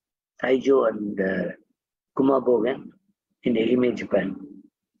border of Taijo and Kumabogen in Ehime, Japan.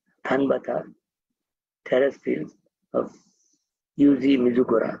 Tanbata, terrace fields of Yuzi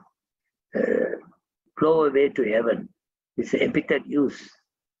Mizukura. Flow away to heaven is the epithet use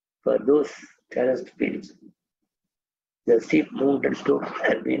for those terraced fields. The steep mountain slopes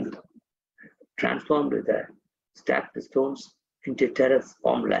have been transformed with the stacked stones into terrace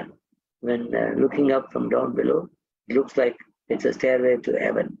farmland. When looking up from down below, it looks like it's a stairway to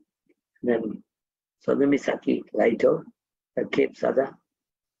heaven. Then Sodomisaki Lighthouse at Cape Sada,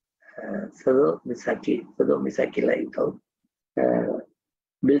 Sodomisaki Lighthouse,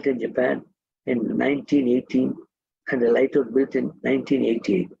 built in Japan in 1918, and the lighthouse built in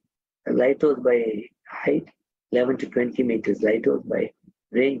 1988. The lighthouse by height 11 to 20 meters, lighthouse by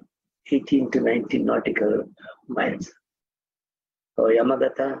range 18 to 19 nautical miles. So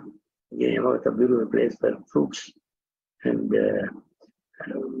Yamagata, beautiful place for fruits, and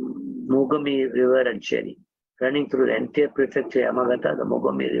Mogami River and Cherry. Running through the entire prefecture Yamagata, the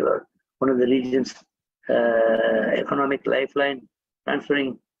Mogami River, one of the region's economic lifeline,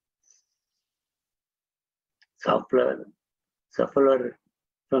 transferring safflower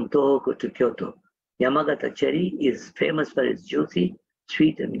from Tohoku to Kyoto. Yamagata cherry is famous for its juicy,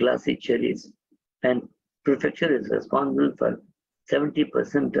 sweet and glassy cherries, and prefecture is responsible for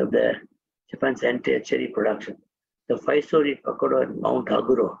 70% of the Japan's entire cherry production. The 5-story pagoda in Mount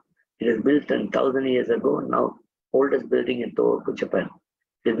Haguro, it was built 1,000 years ago, now oldest building in Tohoku, Japan.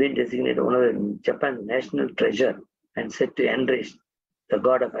 It has been designated one of Japan's national treasure and said to enrich the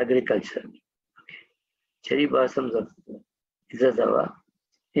god of agriculture. Cherry blossoms of Izazawa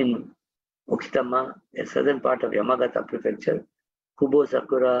in Okitama, a southern part of Yamagata prefecture. Kubo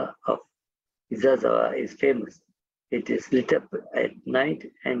Sakura of Izazawa is famous. It is lit up at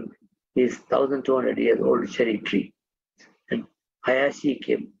night and is 1,200 years old cherry tree. And Hayashi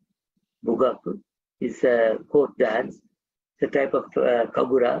Ke Bugaku is a court dance. It's a type of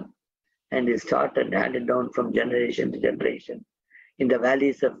kagura and is taught and handed down from generation to generation in the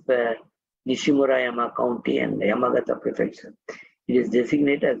valleys of Nishimurayama County and Yamagata Prefecture. It is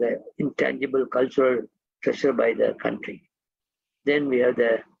designated as an intangible cultural treasure by the country. Then we have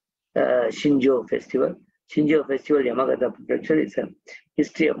the Shinjo Festival. Shinjo Festival, Yamagata Prefecture, is a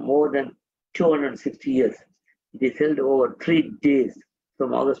history of more than 260 years. It is held over 3 days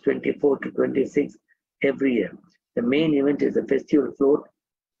from August 24 to 26 every year. The main event is the festival float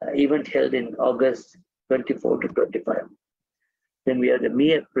event held in August 24 to 25. Then we have the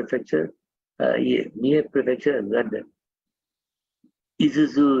Mie Prefecture. Mie Prefecture has got the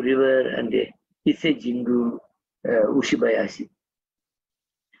Isuzu River and the Ise Jingu Ushibayashi.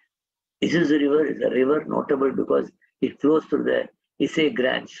 Isuzu River is a river notable because it flows through the Ise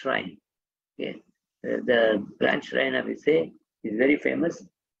Grand Shrine. Okay. The Grand Shrine of Ise is very famous.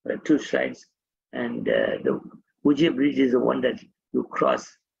 There are 2 shrines, and the Uji Bridge is the one that you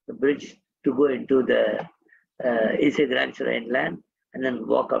cross the bridge to go into the Ise Grand Shrine land and then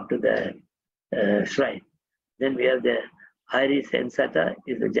walk up to the shrine. Then we have the Iris sensata,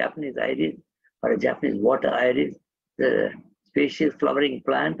 is a Japanese iris or a Japanese water iris, the spacious flowering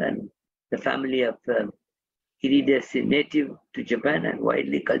plant and the family of Iridaceae, native to Japan and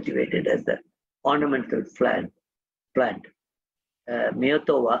widely cultivated as the ornamental plant.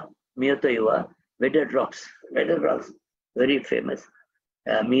 Miyoto-iwa, weathered rocks, very famous.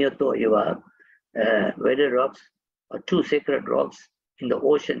 Miyoto-iwa, weathered rocks are 2 sacred rocks in the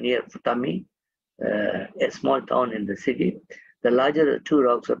ocean near Futami, a small town in the city. The larger 2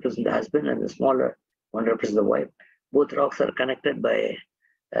 rocks represent the husband and the smaller one represents the wife. Both rocks are connected by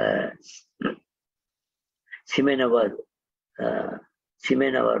Shimenawa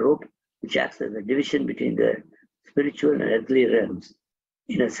rope, which acts as a division between the spiritual and earthly realms.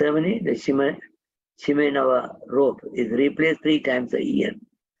 In a ceremony, the Shimenawa rope is replaced 3 times a year.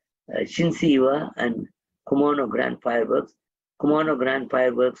 Shinsi-iwa and Kumano Grand Fireworks. Kumano Grand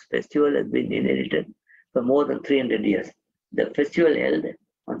Fireworks Festival has been inherited for more than 300 years. The festival held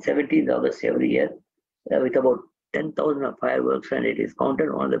on 17th August every year with about 10,000 of fireworks, and it is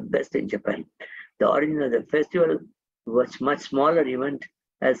counted one of the best in Japan. The origin of the festival was much smaller event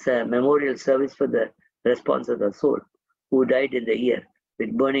as a memorial service for the response of the soul who died in the year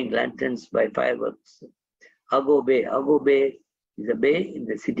with burning lanterns by fireworks. Ago Bay is a bay in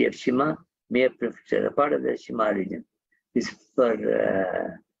the city of Shima, Mie Prefecture, a part of the Shima region. This for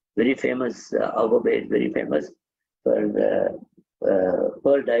very famous, Ago Bay is very famous for the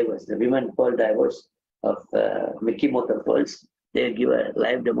pearl divers, the women pearl divers of Mikimoto Pearls. They give a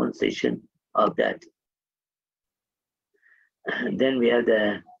live demonstration of that. And then we have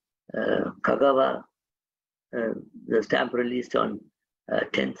the Kagawa, the stamp released on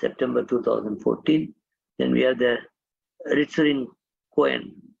 10th September 2014. Then we have the Ritsurin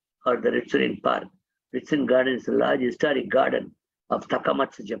Koen, or the Ritsurin Park. Ritsurin Garden is a large historic garden of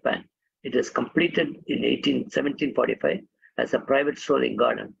Takamatsu, Japan. It was completed in 1745 as a private strolling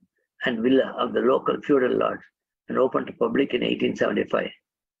garden and villa of the local feudal lords and opened to public in 1875.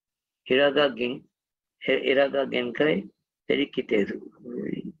 Hiraga Genkai Erikiteru.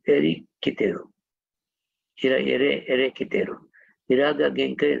 Hiraga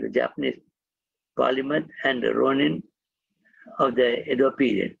Genkai is a Japanese polymath and ronin of the Edo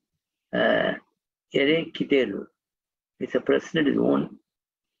period. Erikiteru is a president his own.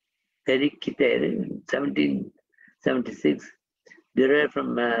 Erikiteru in 1776 derived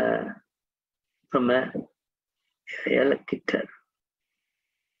from Elekiter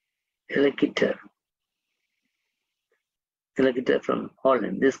from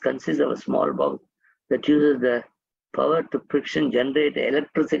Holland. This consists of a small box that uses the power to friction generate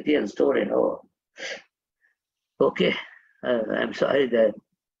electricity and store it. Oh, okay. I'm sorry that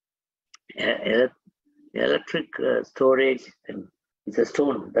electric storage is a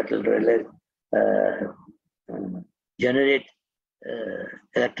stone that will generate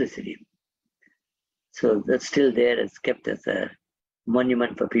electricity. So that's still there. It's kept as a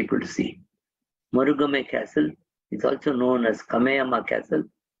monument for people to see. Marugame Castle is also known as Kameyama Castle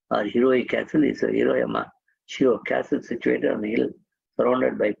or Hiroi Castle. It's a Hiroyama Shiro castle situated on a hill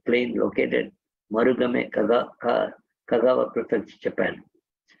surrounded by plain located Marugame, Kagawa Prefecture, Japan.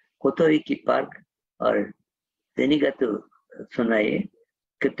 Kotoiki Park or Zenigatu Sunae.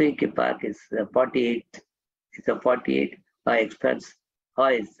 Kotoiki Park is 48. It's a 48 high expanse.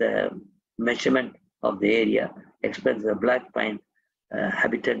 High is the measurement of the area. Expanse the black pine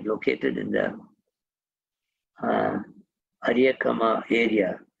habitat located in the Ariakama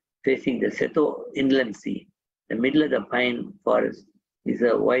area, facing the Seto Inland Sea. The middle of the pine forest is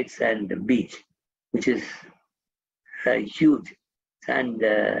a white sand beach, which is a huge sand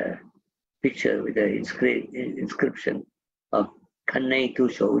picture with the inscription of Kannai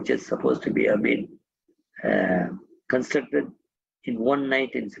Tusho, which is supposed to be constructed in one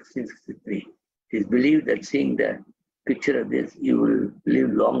night in 1663. It is believed that seeing the picture of this, you will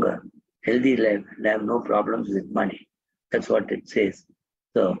live longer, healthy life, and have no problems with money. That's what it says.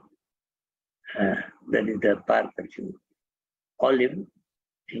 So that is the park that you all live in.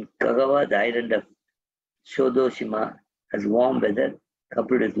 Kagawa, the island of Shodoshima, has warm weather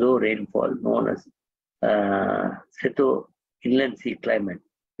coupled with low rainfall, known as Seto Inland Sea climate.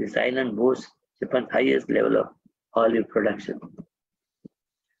 This island boasts Japan's highest level of olive production.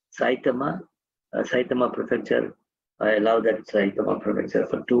 Saitama Prefecture. I love that Saitama Prefecture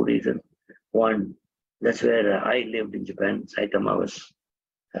for two reasons. One, that's where I lived in Japan. Saitama was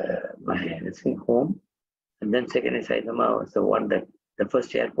my home. And then second is Saitama was the one that the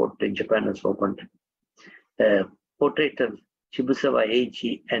first airport in Japan was opened. Portrait of Shibusawa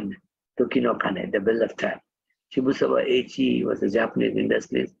Eiichi and Tokino Kane, the Bell of Time. Shibusawa Eiichi was a Japanese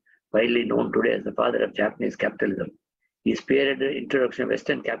industrialist, widely known today as the father of Japanese capitalism. He spearheaded the introduction of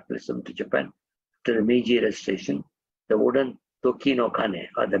Western capitalism to Japan after the Meiji Restoration. The wooden Tokino Kane,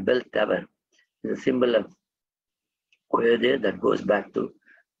 or the bell tower, is a symbol of Kyoto that goes back to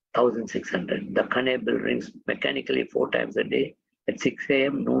 1600. The Kane bell rings mechanically 4 times a day at 6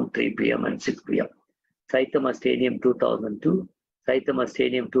 a.m., noon, 3 p.m., and 6 p.m. Saitama Stadium 2002. Saitama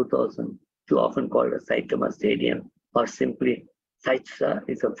Stadium 2002, often called a Saitama Stadium or simply Saitsa,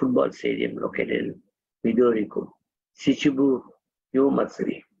 is a football stadium located in Midori-ku. Shichibu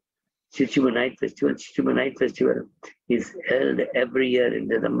Yomatsuri. Shichibu Night Festival. Shichibu Night Festival is held every year in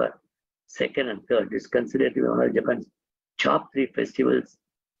December 2nd and 3rd. It's considered to be one of Japan's top 3 festivals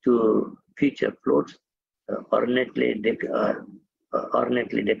to feature floats ornately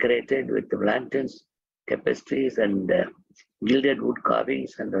decorated with lanterns, tapestries, and gilded wood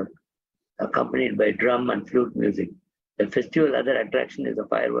carvings, and accompanied by drum and flute music. The festival other attraction is the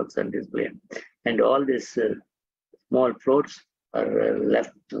fireworks on display, and all these small floats are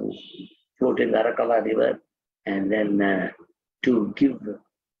left to float in the Arakawa River, and then to give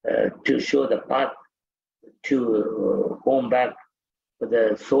to show the path to home back for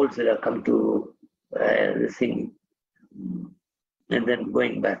the souls that have come to sing, and then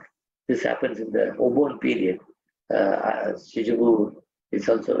going back. This happens in the Obon period. Shichibu is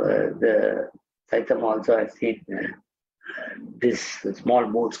also the Saitama also has seen this small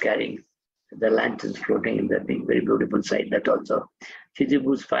boats carrying the lanterns floating in the thing. Very beautiful sight. That also.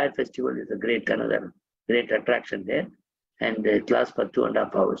 Shichibu's Fire Festival is another great attraction there, and it lasts for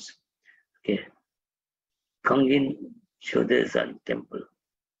 2.5 hours. Okay. Kongin Shodesan Temple,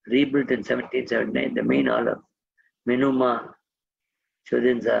 rebuilt in 1779, the main hall of Minuma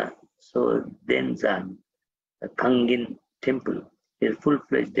Shodenzan, the Kangin temple, is a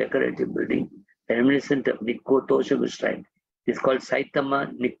full-fledged decorative building reminiscent of Nikko Toshogu Shrine. It is called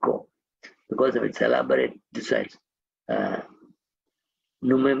Saitama Nikko because of its elaborate designs.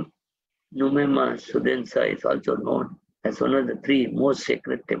 Numema Shudensa is also known as one of the three most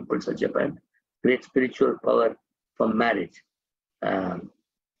sacred temples of Japan, great spiritual power for marriage.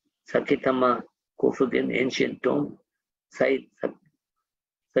 Sakitama Kofugen ancient tomb, Sakitama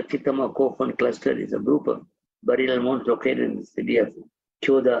Kofun cluster is a group of burial mounds located in the city of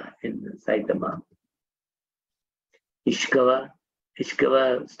Kyoda in Saitama. Ishikawa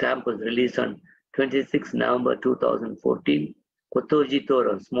stamp was released on 26 November 2014. Kotoji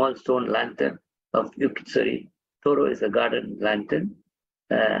Toro, small stone lantern of Yukitsuri. Toro is a garden lantern.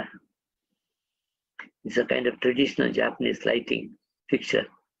 It's a kind of traditional Japanese lighting fixture.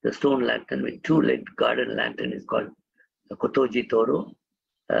 The stone lantern with two-legged garden lantern is called Kotoji Toro.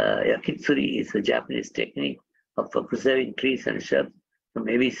 Yakitsuri is a Japanese technique for preserving trees and shrubs from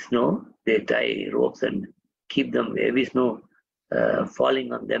heavy snow. They tie ropes and keep them heavy snow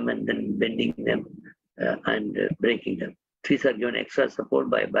falling on them and then bending them and breaking them. Trees are given extra support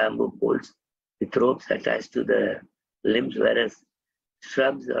by bamboo poles with ropes attached to the limbs, whereas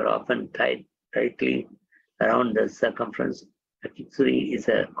shrubs are often tied tightly around the circumference. Kitsuri is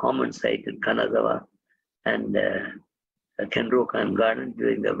a common sight in Kanazawa and Kenrokan Garden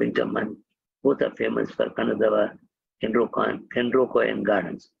during the winter month. Both are famous for Kanazawa, Kenrokoen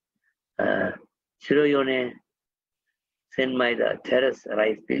gardens. Shiroyone Senmai, the terrace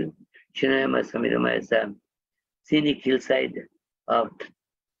rice field. Shinoyama Samidama is a scenic hillside of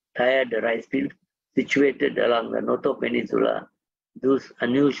tired rice field situated along the Noto Peninsula. Those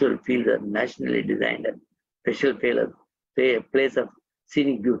unusual fields are nationally designed as special place of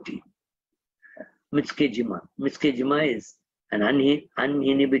scenic beauty. Mitsukejima. Mitsukejima is an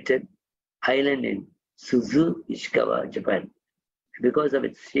uninhabited island in Suzu, Ishikawa, Japan. Because of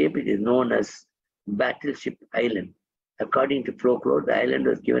its shape, it is known as Battleship Island. According to folklore, the island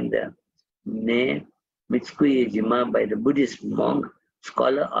was given the name Mitsukejima by the Buddhist monk,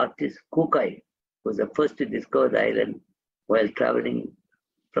 scholar, artist Kukai, who was the first to discover the island while traveling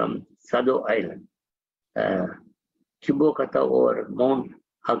from Sado Island. Kibokata over Mount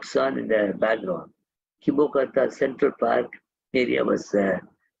Haksan in the background. Kibokata Central Park area was a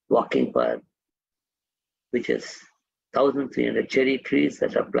walking park, which has 1,300 cherry trees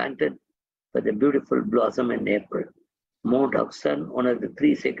that are planted for the beautiful blossom in April. Mount Haksan, one of the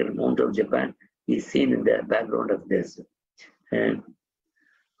three sacred mountains of Japan, is seen in the background of this. And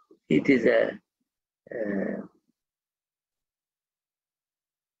it is a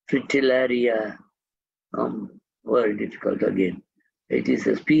Fritillaria, very difficult again. It is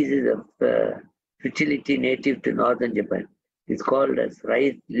a species of fertility native to northern Japan. It's called as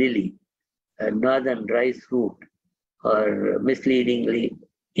rice lily, a northern rice root, or misleadingly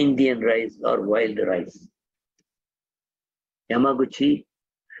Indian rice or wild rice. Yamaguchi,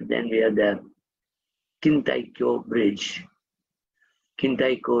 then we have the Kintaikyo Bridge.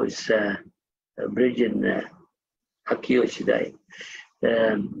 Kintaikyo is a bridge in Akiyoshidai.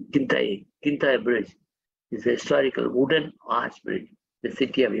 Kintai Bridge is a historical wooden arch bridge, the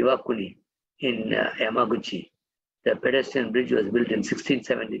city of Iwakuni in Yamaguchi. The pedestrian bridge was built in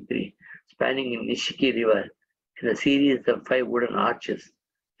 1673, spanning in Nishiki River in a series of 5 wooden arches.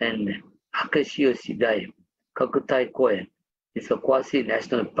 And Akashioshidai Kakutai Koen is a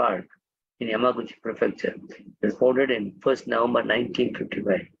quasi-national park in Yamaguchi Prefecture. It was founded in 1st November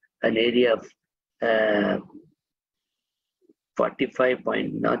 1955, an area of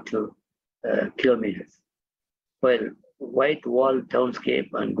 45.02 kilometers. While white wall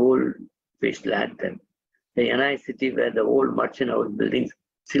townscape and gold-faced lantern, the Yanai city where the old merchant house buildings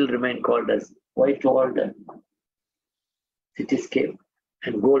still remain called as white walled cityscape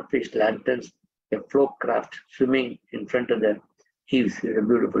and gold-faced lanterns, a float craft swimming in front of the eaves is a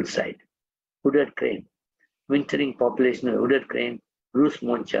beautiful sight. Hooded crane. Wintering population of hooded crane, Bruce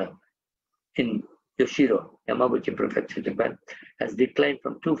Moncha, in Yoshiro, Yamaguchi Prefecture, Japan, has declined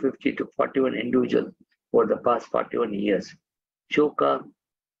from 250 to 41 individuals over the past 41 years. Shoka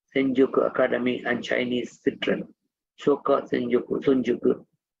Senjuku Academy and Chinese Citron. Shoka Sunjuku,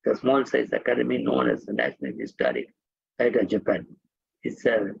 the small size academy known as the National Historic Site of Japan. It has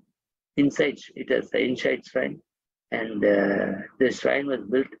an inside shrine, and the shrine was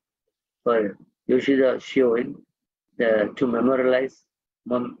built for Yoshida Shioin to memorialize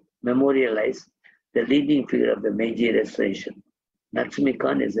the leading figure of the Meiji Restoration.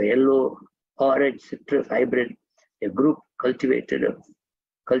 Natsumikan is a yellow-orange citrus hybrid, a group cultivated of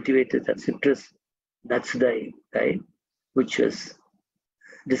citrus Natsudai, which was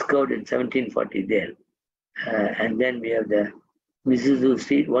discovered in 1740 there. And then we have the Mizuzu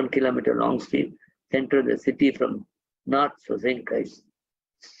Street, 1 kilometer long street, center of the city from North Sosenkai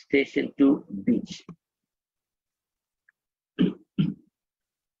Station to beach.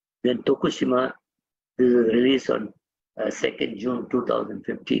 Then Tokushima, this is released on 2nd June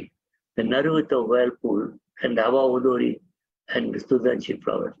 2015. The Naruhito Whirlpool and Awa Odori and Sudachi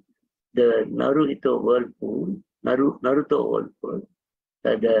Flowers. The Naruhito Whirlpool, Naruto Whirlpool,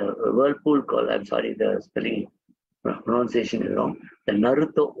 the Whirlpool called, I'm sorry, the spelling pronunciation is wrong. The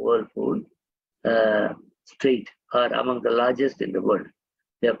Naruto Whirlpool Strait are among the largest in the world.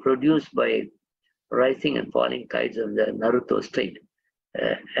 They are produced by rising and falling tides of the Naruto Strait.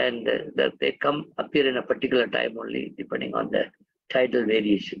 And they appear in a particular time only, depending on the tidal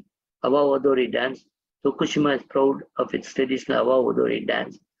variation. Awa Odori dance. Tokushima is proud of its traditional Awa Odori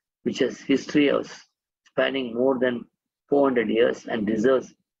dance, which has history of spanning more than 400 years and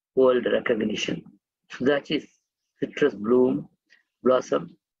deserves world recognition. Sudachi citrus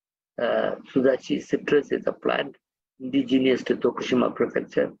blossom. Sudachi citrus is a plant indigenous to Tokushima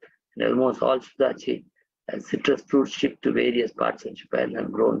Prefecture, and almost all Sudachi citrus fruits shipped to various parts of Japan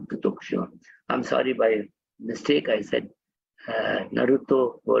and grown to Tokushima. I'm sorry, by mistake I said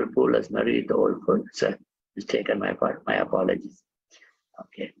Naruto Whirlpool as Naruto Whirlpool. It's a mistake on my part. My apologies.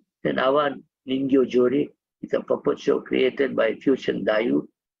 Okay. Then Awa Ningyo Jori is a puppet show created by Fusion Dayu,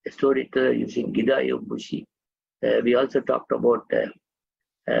 a storyteller using Gidayo Bushi. We also talked about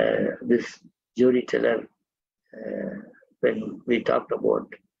this Jori teller when we talked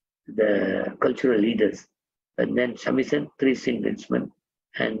about the cultural leaders. And then Shamisen, 3 string instruments,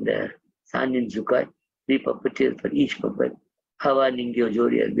 and Sanin Zukai, 3 puppeteers for each puppet. Awa Ningyo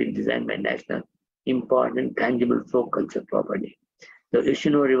Jori has been designed by national important tangible folk culture property. The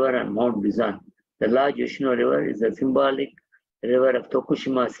Yoshino River and Mount Bizan. The large Yoshino River is a symbolic river of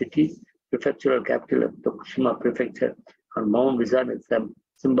Tokushima city, prefectural capital of Tokushima Prefecture, and Mount Bizan is the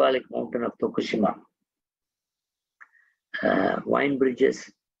symbolic mountain of Tokushima. Wine bridges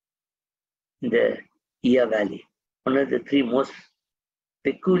in the Iya Valley. One of the 3 most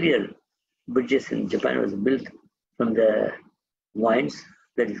peculiar bridges in Japan was built from the wines,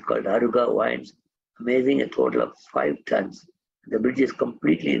 that is called Aruga wines, amazing a total of 5 tons. The bridge is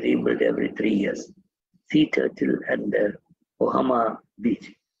completely rebuilt every 3 years. Sea turtle and the Ohama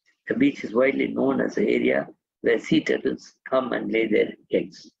beach. The beach is widely known as the area where sea turtles come and lay their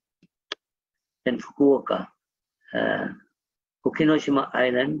eggs. Then Fukuoka, Okinoshima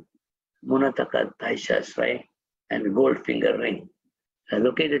Island, Munataka Taisha Shrine, and Goldfinger Ring.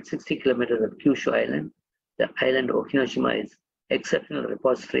 Located 60 kilometers of Kyushu Island, the island of Okinoshima is exceptional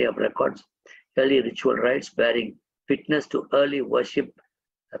repository of records, early ritual rites bearing witness to early worship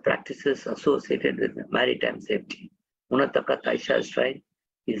practices associated with maritime safety. Munataka Taisha Shrine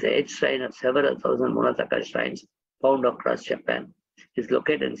is the edge shrine of several thousand Munataka shrines found across Japan. It is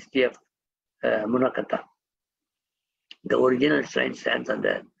located in the city of Munakata. The original shrine stands on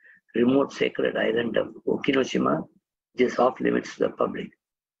the remote sacred island of Okinoshima, which is off limits to the public.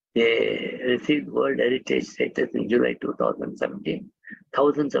 They received World Heritage status in July 2017.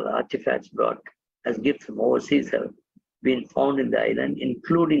 Thousands of artifacts brought as gifts from overseas have been found in the island,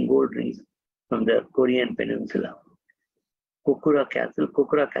 including gold rings from the Korean peninsula. Kokura Castle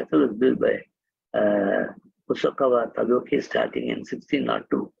was built by Hosokawa Tadoki starting in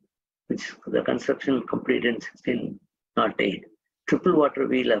 1602, which the construction completed in 1608. Triple water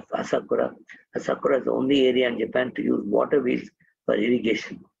wheel of Asakura. Asakura is the only area in Japan to use water wheels for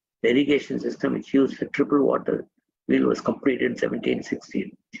irrigation. The irrigation system which used the triple water wheel was completed in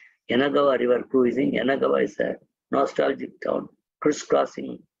 1716. Yanagawa River cruising. Yanagawa is a nostalgic town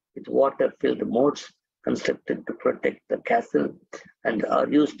crisscrossing with water-filled moats constructed to protect the castle and are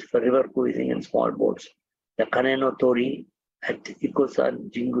used for river cruising and small boats. The Kaneno Tori at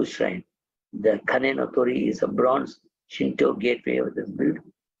Ikosan Jingu Shrine. The Kaneno Tori is a bronze Shinto gateway that is built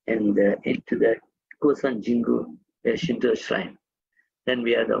into the Ikosan Jingu Shinto Shrine. Then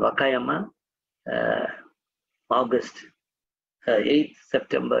we have the Wakayama, August 8th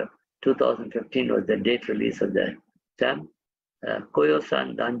September 2015 was the date release of the stamp.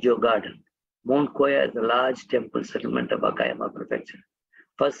 Koyo-san Danjo Garden. Mount Koya is a large temple settlement of Wakayama Prefecture.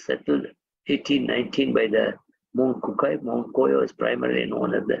 First settled 1819 by the Monk Kukai. Mount Koyo is primarily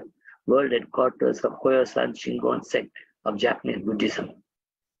known as the world headquarters of Koyo-san Shingon sect of Japanese Buddhism.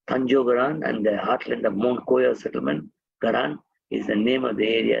 Tanjo Garan and the heartland of Mount Koyo settlement, Garan, is the name of the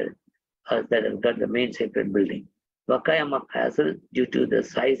area that has got the main sacred building. Wakayama Castle, due to the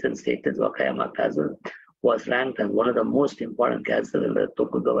size and status, Wakayama Castle was ranked as one of the most important castles in the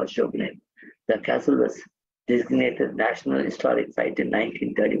Tokugawa shogunate. The castle was designated National Historic Site in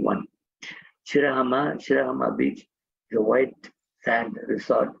 1931. Shirahama Beach is a white sand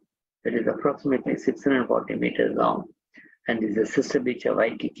resort that is approximately 640 meters long and is a sister beach of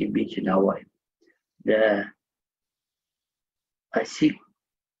Waikiki Beach in Hawaii. The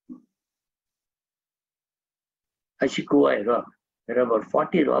Ashikuai Rock. There are about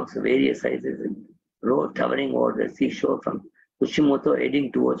 40 rocks of various sizes in row towering over the seashore from Kushimoto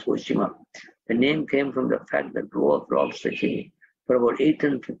heading towards Oshima. The name came from the fact that row of rocks stretching for about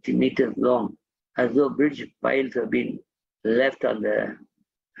 850 meters long, as though bridge piles have been left on the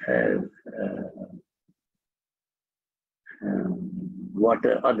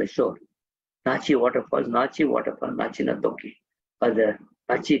water on the shore. Nachi Waterfall, Nachi Natoki, or the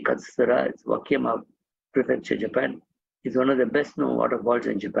Nachi Katsura, it's Wakayama Prefecture, Japan, is one of the best known waterfalls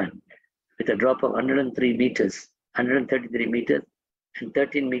in Japan, with a drop of 133 meters and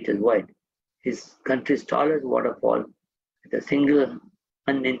 13 meters wide. His country's tallest waterfall with a single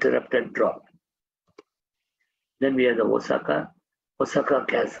uninterrupted drop. Then we have the Osaka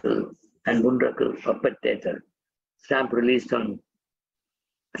Castle and Bunraku Puppet Theatre, stamp released on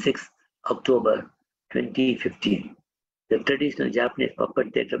 6th October 2015. The traditional Japanese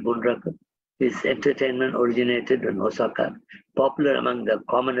puppet theatre Bunraku is entertainment originated in Osaka, popular among the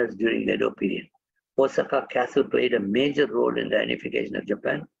commoners during the Edo period. Osaka Castle played a major role in the unification of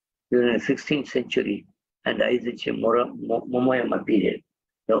Japan during the 16th century and Aizuchi Momoyama period.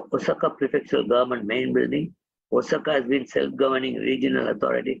 The Osaka Prefectural Government main building, Osaka has been self-governing regional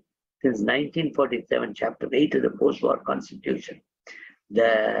authority since 1947, Chapter 8 of the post-war Constitution.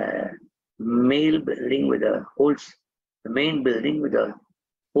 The main building with a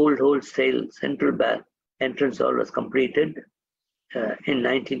wholesale central entrance hall was completed in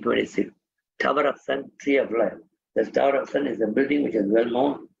 1926. Tower of Sun, Tree of Life. The Tower of Sun is a building which is well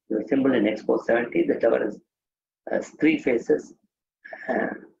known, the symbol in Expo 70. The tower has three faces.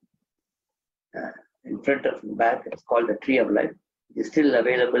 In front of and back, it's called the Tree of Life. It is still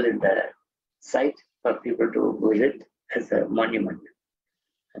available in the site for people to visit as a monument.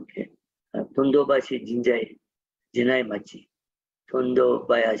 Okay. Tondobayashi Jinai Machi.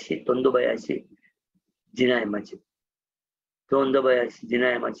 Tondobayashi Jinai Machi. Tondobayashi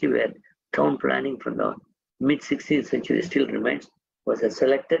Jinai Machi, where town planning from the mid-16th century still remains, was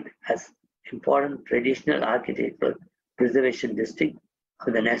selected as important traditional architectural preservation district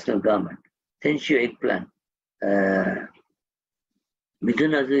of the national government. Senshu eggplant.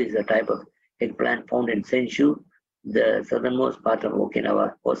 Mizunazu is a type of eggplant found in Senshu, the southernmost part of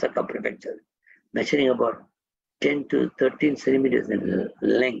Okinawa, Osaka Prefecture, measuring about 10 to 13 centimeters in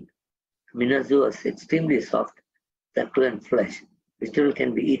length. Minazu is extremely soft, succulent flesh. Vegetable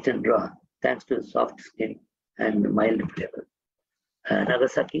can be eaten raw thanks to soft skin and mild flavor.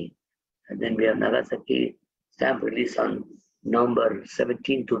 Nagasaki, and then we have Nagasaki stamp release on November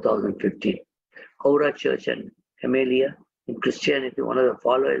 17, 2015. Aura Church and Camellia in Christianity, one of the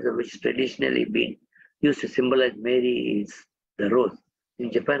followers of which traditionally been used to symbolize Mary is the rose.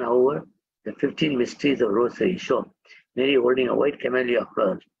 In Japan, however, the 15 mysteries of rosary show Mary holding a white camellia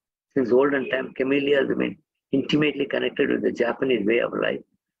flower. Since olden time, camellia has been intimately connected with the Japanese way of life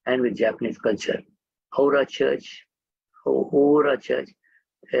and with Japanese culture. Aura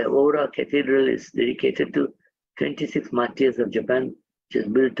Cathedral is dedicated to 26 martyrs of Japan, which is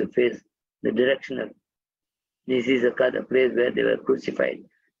built to face the direction of Nishizaka, the place where they were crucified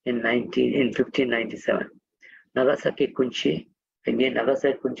in 1597. Nagasaki Kunchi, again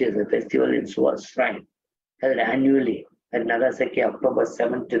Nagasaki Kunchi is a festival in Suwa Shrine, held annually at Nagasaki October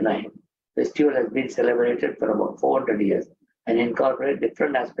 7 to 9. Festival has been celebrated for about 400 years and incorporates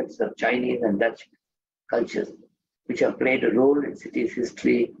different aspects of Chinese and Dutch cultures, which have played a role in city's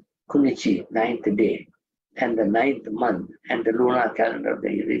history. Kunichi, 9th day, and the 9th month, and the lunar calendar of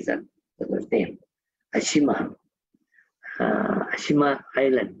the reason for the name. Ashima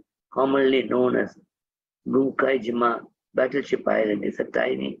Island, commonly known as Bunkaijima Battleship Island, is a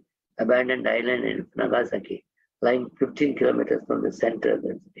tiny abandoned island in Nagasaki, lying 15 kilometers from the center of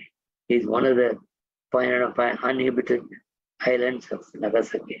the city. It is one of the 505 uninhabited islands of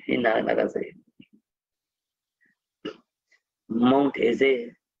Nagasaki, in Nagasaki. Mount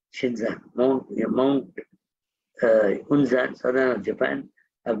Eze Shinzan, Mount Unzan, southern of Japan,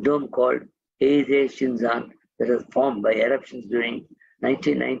 a dome called Eze Shinzan that was formed by eruptions during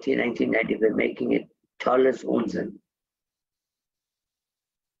 1990-1995, making it tallest onsen.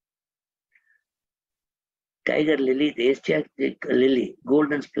 Tiger lily, the Asiatic lily,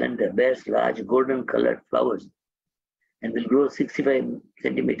 golden splendor, bears large golden colored flowers and will grow 65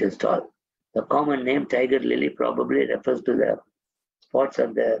 centimeters tall. The common name tiger lily probably refers to the spots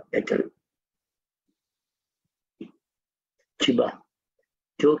on the petal. Chiba,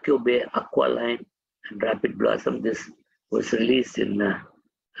 Tokyo Bay Aqua Line and Rapid Blossom. This was released in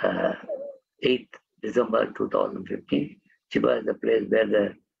 8th December 2015. Chiba is the place where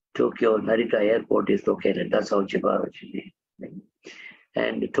the Tokyo Narita Airport is located. That's how Chiba actually.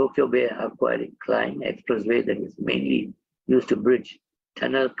 And the Tokyo Bay Aquatic Line Expressway that is mainly used to bridge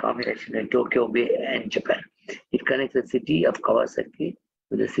tunnel combination in Tokyo Bay and Japan. It connects the city of Kawasaki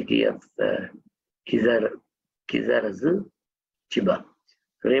with the city of Kizarazu, Chiba.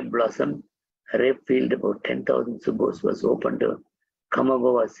 Rape Blossom, a rape field about 10,000 tsubos was opened to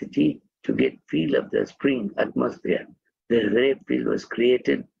Kamigawa City to get feel of the spring atmosphere. The rape field was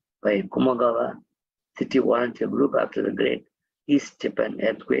created by Kamigawa City Volunteer Group after the Great East Japan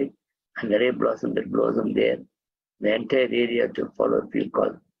earthquake, and the rape blossom that blossomed there. The entire area to follow a field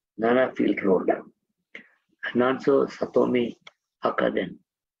called Nana Field Road. Nanso Satomi Hakaden.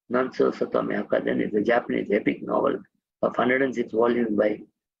 Nanso Satomi Hakaden is a Japanese epic novel of 106 volumes by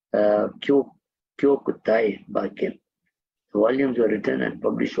Kyokutai Baken. The volumes were written and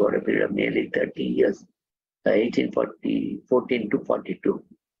published over a period of nearly 30 years, 1814 to 42.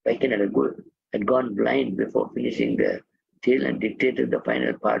 Baken had gone blind before finishing the tale and dictated the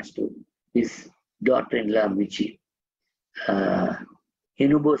final parts to his daughter-in-law Michi.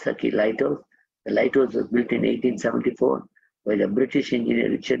 Inubosaki Lighthouse. The lighthouse was built in 1874 by the British engineer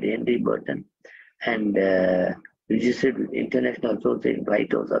Richard Henry Burton and registered with International Association of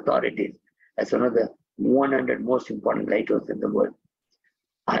Lighthouse Authorities as one of the 100 most important lighthouses in the world.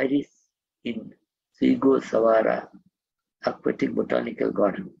 Iris in Suigosawara Aquatic Botanical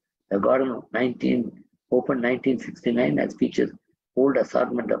Garden. The garden opened 1969 as features old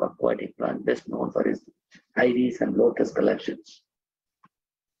assortment of aquatic plants, best known for its iris and lotus collections.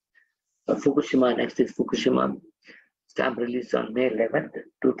 Fukushima, next is Fukushima, stamp released on May 11th,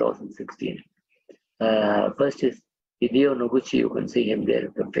 2016. First is Hideo Noguchi, you can see him there,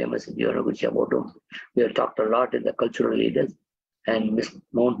 the famous Hideo Noguchi about whom we have talked a lot in the cultural leaders, and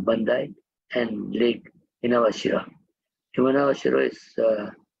Mount Bandai and Lake Inawashiro. Inawashiro is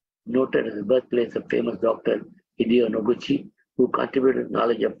noted as the birthplace of famous doctor Hideo Noguchi, who contributed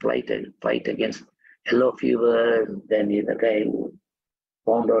knowledge of fight against yellow fever. Then he's the guy who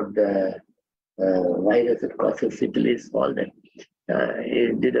found out the virus that causes syphilis, all that.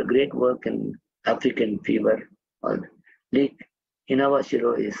 He did a great work in African fever. All that. Lake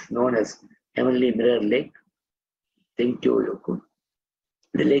Inawashiro is known as Heavenly Mirror Lake, Tenkyo-yoku.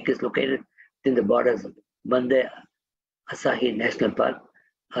 The lake is located in the borders of Bandai Asahi National Park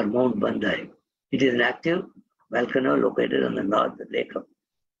or Mount Bandai. It is an active volcano located on the north lake of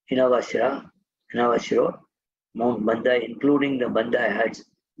Inawashiro. Mount Bandai, including the Bandai Heights,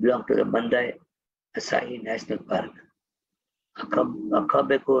 belong to the Bandai Asahi National Park.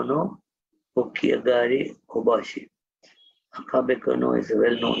 Akabeko no Okiagari Kobashi. Akabeko no is a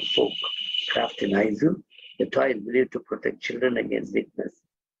well-known folk craft in Aizu. The toy is believed to protect children against sickness.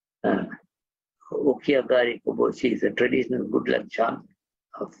 Okiagari Kobashi is a traditional good luck charm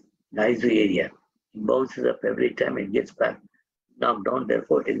of the Aizu area. It bounces up every time it gets knocked down,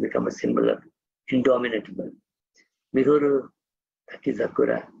 therefore it has become a symbol of indomitable. Mihoru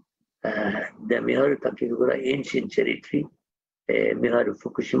Takizakura, the Mihoru Takizakura ancient cherry tree, Mihoru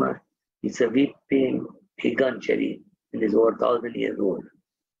Fukushima, is a weeping Higan cherry and is over 1,000 years old.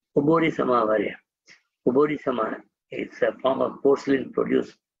 Obori Samawaria. Obori Sama is a form of porcelain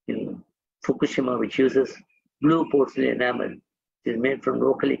produced in Fukushima which uses blue porcelain enamel. It is made from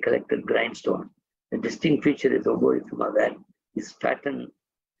locally collected grindstone. The distinct feature is Obori Sama that its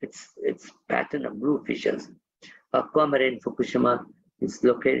pattern of blue fishes. Aquamarine Fukushima is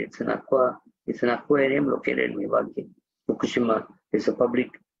located, it's an aquarium located in Miyawaki. Fukushima is a public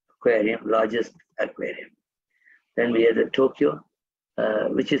aquarium, largest aquarium. Then we have the Tokyo,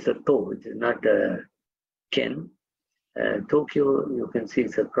 which is a To, which is not a Ken. Tokyo, you can see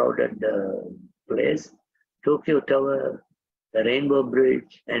it's a crowded place. Tokyo Tower, the Rainbow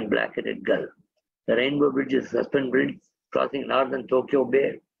Bridge, and Black-Headed Gull. The Rainbow Bridge is a suspended bridge crossing northern Tokyo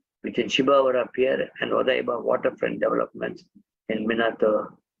Bay between Shibawara Pier and Odaiba waterfront developments in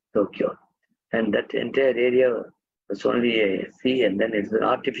Minato, Tokyo. And that entire area was only a sea, and then it's an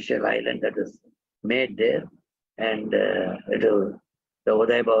artificial island that is made there, and the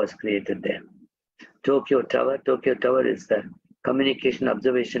Odaiba was created there. Tokyo Tower is the communication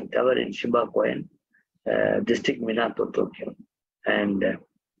observation tower in Shibakoen, district Minato, Tokyo, and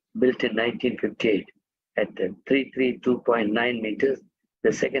built in 1958 at 332.9 meters,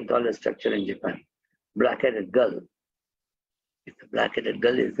 the second tallest structure in Japan. Black-headed gull. The black-headed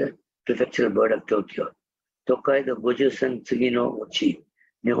gull is the prefectural bird of Tokyo. Tokaido Gojusan Tsugino Uchi,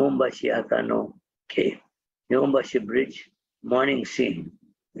 Nihonbashi Aka no Kei. Nihonbashi Bridge morning scene.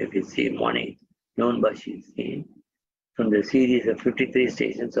 If you see morning Nonbashi scene from the series of 53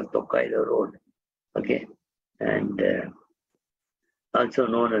 stations of Tokaido Road. Okay, and also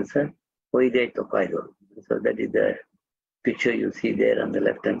known as Oigai Tokaido. So that is the picture you see there on the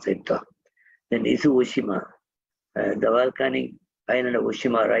left-hand side top. Then Izu Oshima, the volcanic island of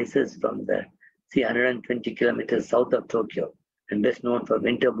Oshima rises from the sea 120 kilometers south of Tokyo and best known for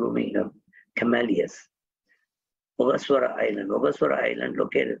winter blooming of camellias. Ogasawara Island,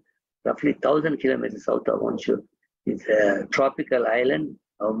 located roughly 1,000 kilometers south of Honshu, is a tropical island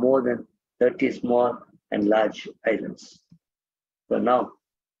of more than 30 small and large islands. So now,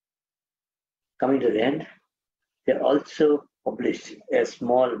 coming to the end, they also published a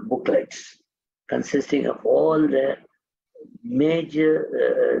small booklet consisting of all the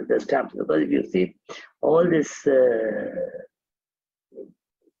major the stamps. Because if you see all these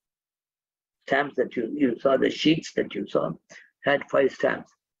stamps that you saw, the sheets that you saw had 5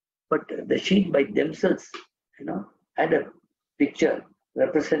 stamps, but the sheet by themselves, had a picture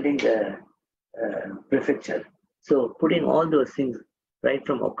representing the prefecture. So putting all those things right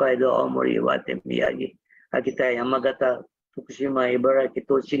from Hokkaido, Aomori, Iwate, Miyagi, Akita, Yamagata, Fukushima, Ibaraki,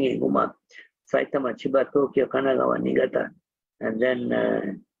 Tochigi, Guma, Saitama, Chiba, Tokyo, Kanagawa, Niigata, and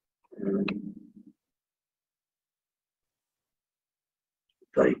then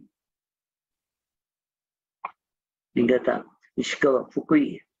Niigata, Ishikawa,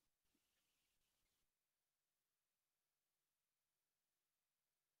 Fukui.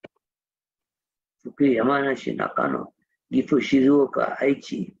 Fukui, Yamanashi, Nakano, Gifu, Shizuoka,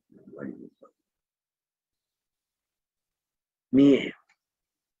 Aichi, Mie.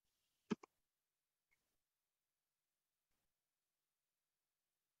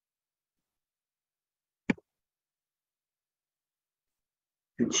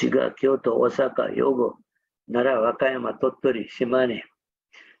 Shiga, Kyoto, Osaka, Yogo, Nara, Wakayama, Tottori, Shimane,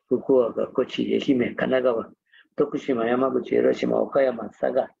 Fukuoka, Kochi, Ehime, Kanagawa, Tokushima, Yamaguchi, Hiroshima, Okayama,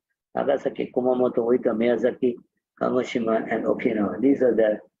 Saga, Nagasaki, Kumamoto, Oita, Miyazaki, Kagoshima, and Okinawa. These are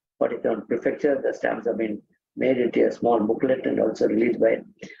the 47 prefectures. The stamps have been made into a small booklet and also released by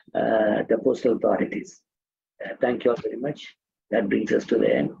the postal authorities. Thank you all very much. That brings us to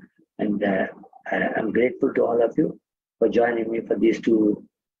the end. And I'm grateful to all of you for joining me for these 2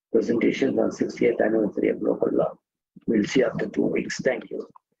 presentations on 60th anniversary of local law. We'll see you after 2 weeks. Thank you.